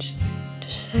words to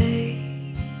say.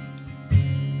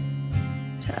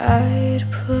 That I'd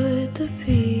put the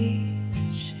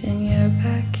beach in your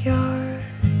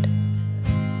backyard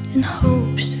in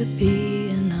hopes to be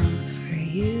enough for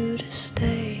you to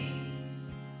stay.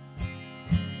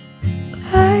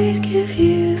 I'd give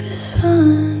you the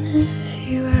sun if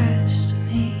you asked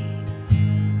me.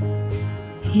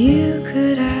 You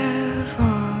could have all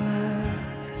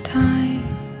of the time.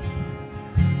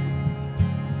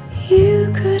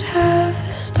 You could have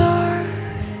the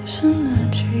stars and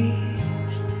the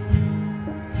trees.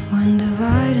 When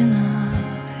dividing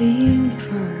up the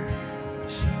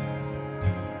universe,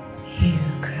 you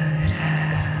could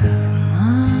have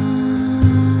mine.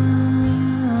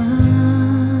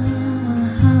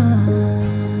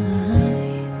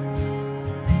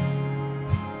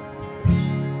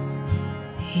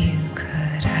 You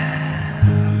could have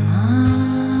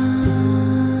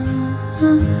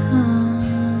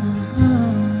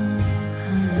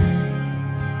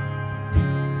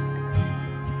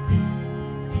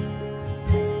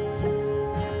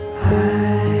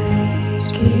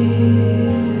I'd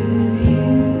give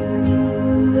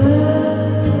you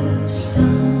the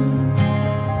sun.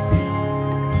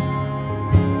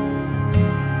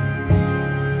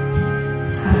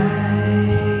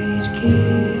 I'd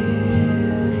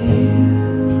give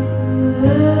you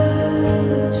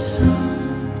the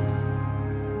sun.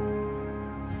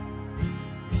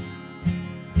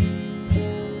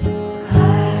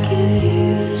 I'd give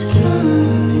you the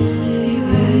sun if you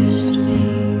asked me.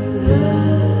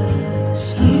 The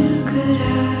sun. You could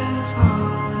have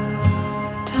all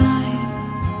of the time.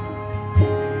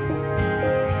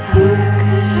 I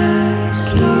could have the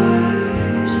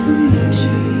stars and the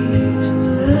trees.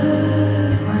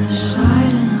 When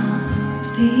lighting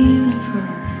up the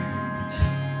universe,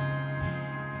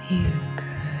 you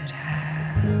could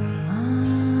have mine.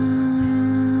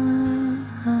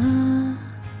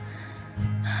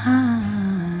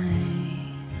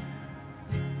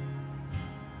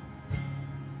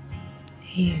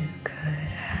 You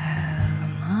could have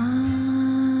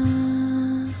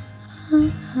mine.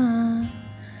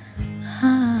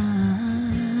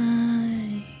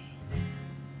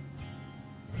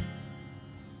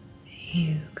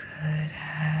 You could